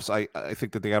playoffs. I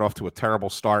think that they got off to a terrible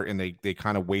start, and they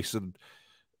kind of wasted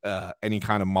any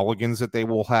kind of mulligans that they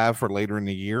will have for later in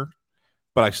the year.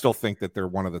 But I still think that they're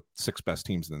one of the 6 best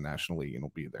teams in the National League and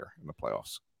will be there in the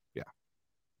playoffs. Yeah.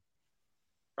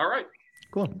 All right.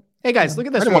 Cool. Hey guys, look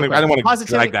at this. I don't want to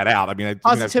drag that out.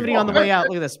 Positivity on the way out.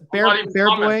 Look at this.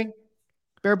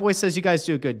 Bear Boy says you guys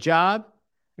do a good job.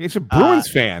 He's a Bruins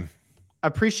fan.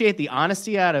 Appreciate the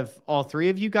honesty out of all 3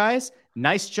 of you guys.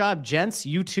 Nice job, gents.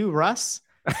 You too, Russ.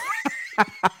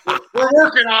 We're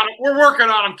working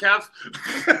on him, Kev.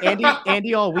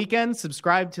 Andy, all weekend,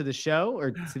 subscribe to the show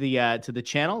or to the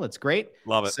channel. That's great.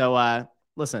 Love it. So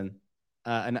listen,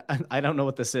 and I don't know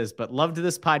what this is, but loved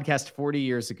this podcast 40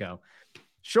 years ago.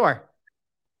 Sure.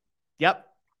 Yep.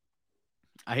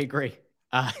 I agree.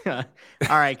 All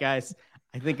right, guys.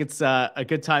 I think it's a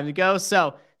good time to go.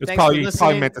 So it's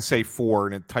probably meant to say 4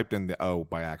 and it typed in the O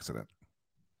by accident.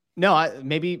 No,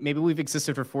 maybe we've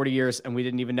existed for 40 years and we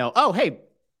didn't even know. Oh, hey,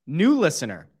 new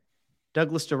listener,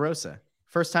 Douglas DeRosa.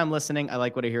 First time listening. I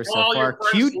like what I hear so far.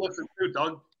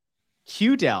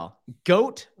 Qdell,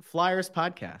 GOAT Flyers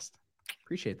podcast.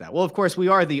 Appreciate that. Well, of course, we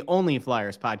are the only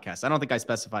Flyers podcast. I don't think I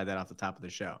specified that off the top of the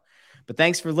show. But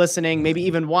thanks for listening, maybe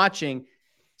even watching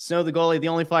Snow the Goalie, the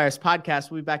only Flyers podcast.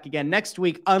 We'll be back again next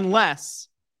week, unless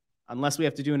we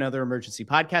have to do another emergency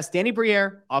podcast. Danny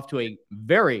Briere off to a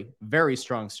very, very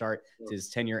strong start to his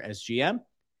tenure as GM.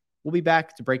 We'll be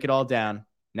back to break it all down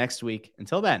next week.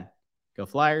 Until then, go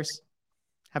Flyers.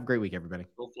 Have a great week, everybody.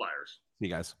 Go Flyers. See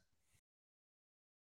you guys.